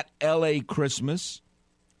at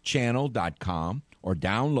lachristmaschannel.com or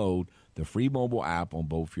download the free mobile app on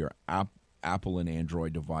both your Apple and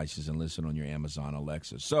Android devices and listen on your Amazon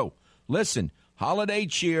Alexa. So, listen, holiday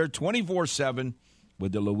cheer 24/7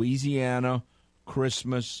 with the Louisiana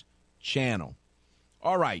Christmas Channel.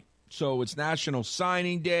 All right, so it's National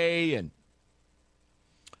Signing Day, and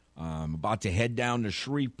I'm about to head down to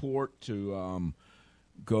Shreveport to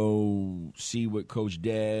go see what Coach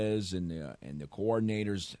Dez and the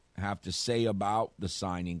coordinators have to say about the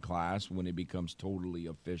signing class when it becomes totally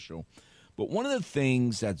official. But one of the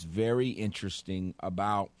things that's very interesting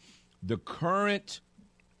about the current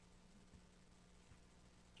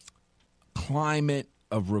climate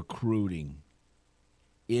of recruiting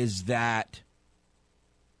is that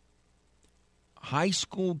high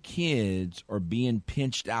school kids are being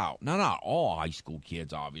pinched out. Now, not all high school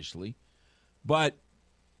kids, obviously, but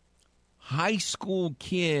high school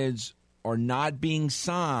kids are not being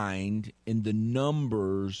signed in the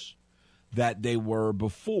numbers that they were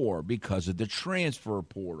before because of the transfer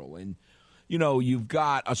portal. And, you've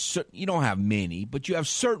got you don't have many, but you have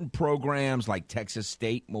certain programs like Texas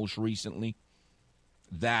State most recently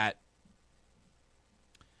that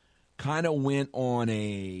kind of went on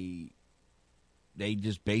they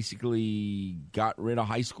just basically got rid of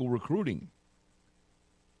high school recruiting.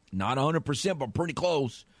 Not 100%, but pretty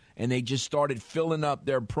close. And they just started filling up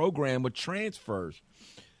their program with transfers.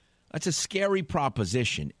 That's a scary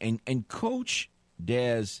proposition. And Coach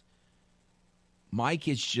Dez, Mike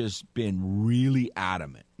has just been really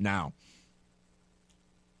adamant. Now,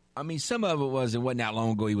 some of it wasn't that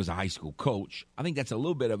long ago he was a high school coach. I think that's a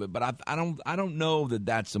little bit of it, but I don't know that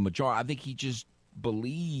that's the majority. I think he just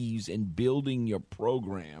believes in building your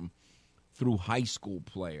program through high school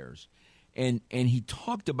players. And he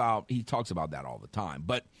talks about that all the time,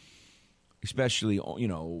 but especially,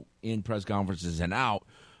 in press conferences and out.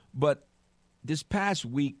 But this past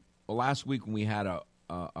week, last week when we had a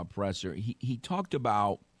presser, he talked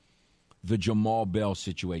about the Jamal Bell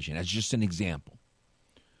situation as just an example,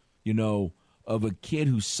 of a kid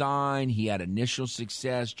who signed. He had initial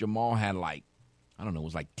success. Jamal had it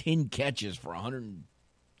was 10 catches for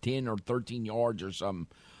 110 or 13 yards or something.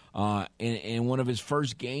 In one of his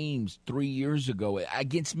first games 3 years ago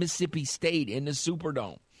against Mississippi State in the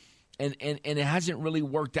Superdome. And it hasn't really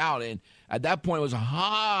worked out. And at that point, it was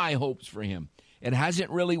high hopes for him. It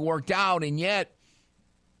hasn't really worked out, and yet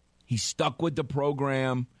he stuck with the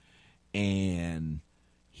program, and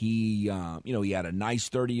he had a nice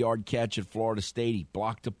 30-yard catch at Florida State. He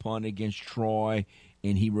blocked a punt against Troy,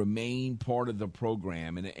 and he remained part of the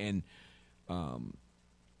program. And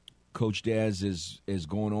Coach Dez is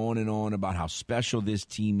going on and on about how special this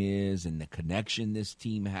team is and the connection this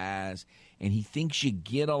team has. And he thinks you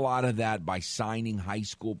get a lot of that by signing high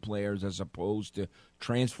school players as opposed to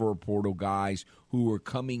transfer portal guys who are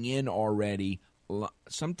coming in already.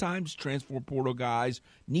 Sometimes transfer portal guys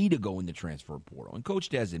need to go in the transfer portal, and Coach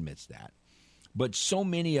Dez admits that. But so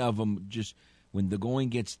many of them just, when the going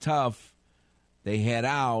gets tough, they head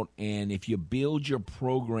out, and if you build your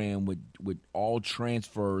program with all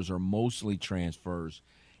transfers or mostly transfers,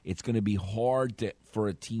 it's going to be hard for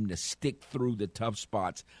a team to stick through the tough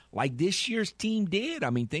spots like this year's team did. I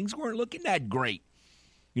mean, things weren't looking that great.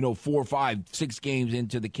 4, 5, 6 games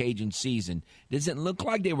into the Cajun season. It doesn't look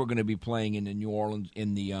like they were going to be playing in the New Orleans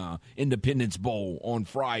in the Independence Bowl on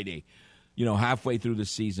Friday, halfway through the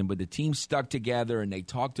season. But the team stuck together, and they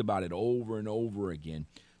talked about it over and over again.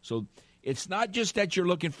 So it's not just that you're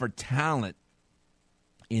looking for talent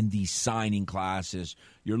in these signing classes.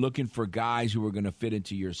 You're looking for guys who are going to fit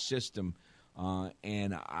into your system.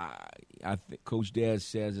 And I think Coach Dez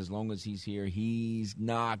says as long as he's here, he's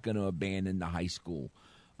not going to abandon the high school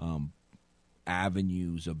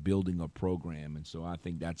avenues of building a program. And so I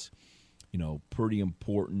think that's, pretty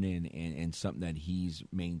important and something that he's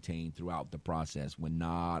maintained throughout the process when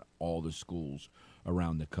not all the schools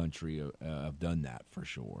around the country have done that for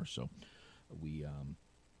sure. So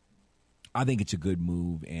I think it's a good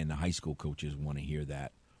move, and the high school coaches want to hear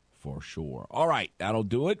that for sure. All right, that'll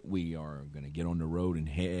do it. We are going to get on the road and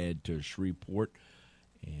head to Shreveport,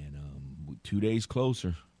 and 2 days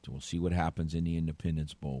closer. So we'll see what happens in the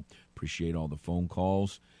Independence Bowl. Appreciate all the phone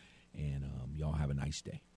calls, and y'all have a nice day.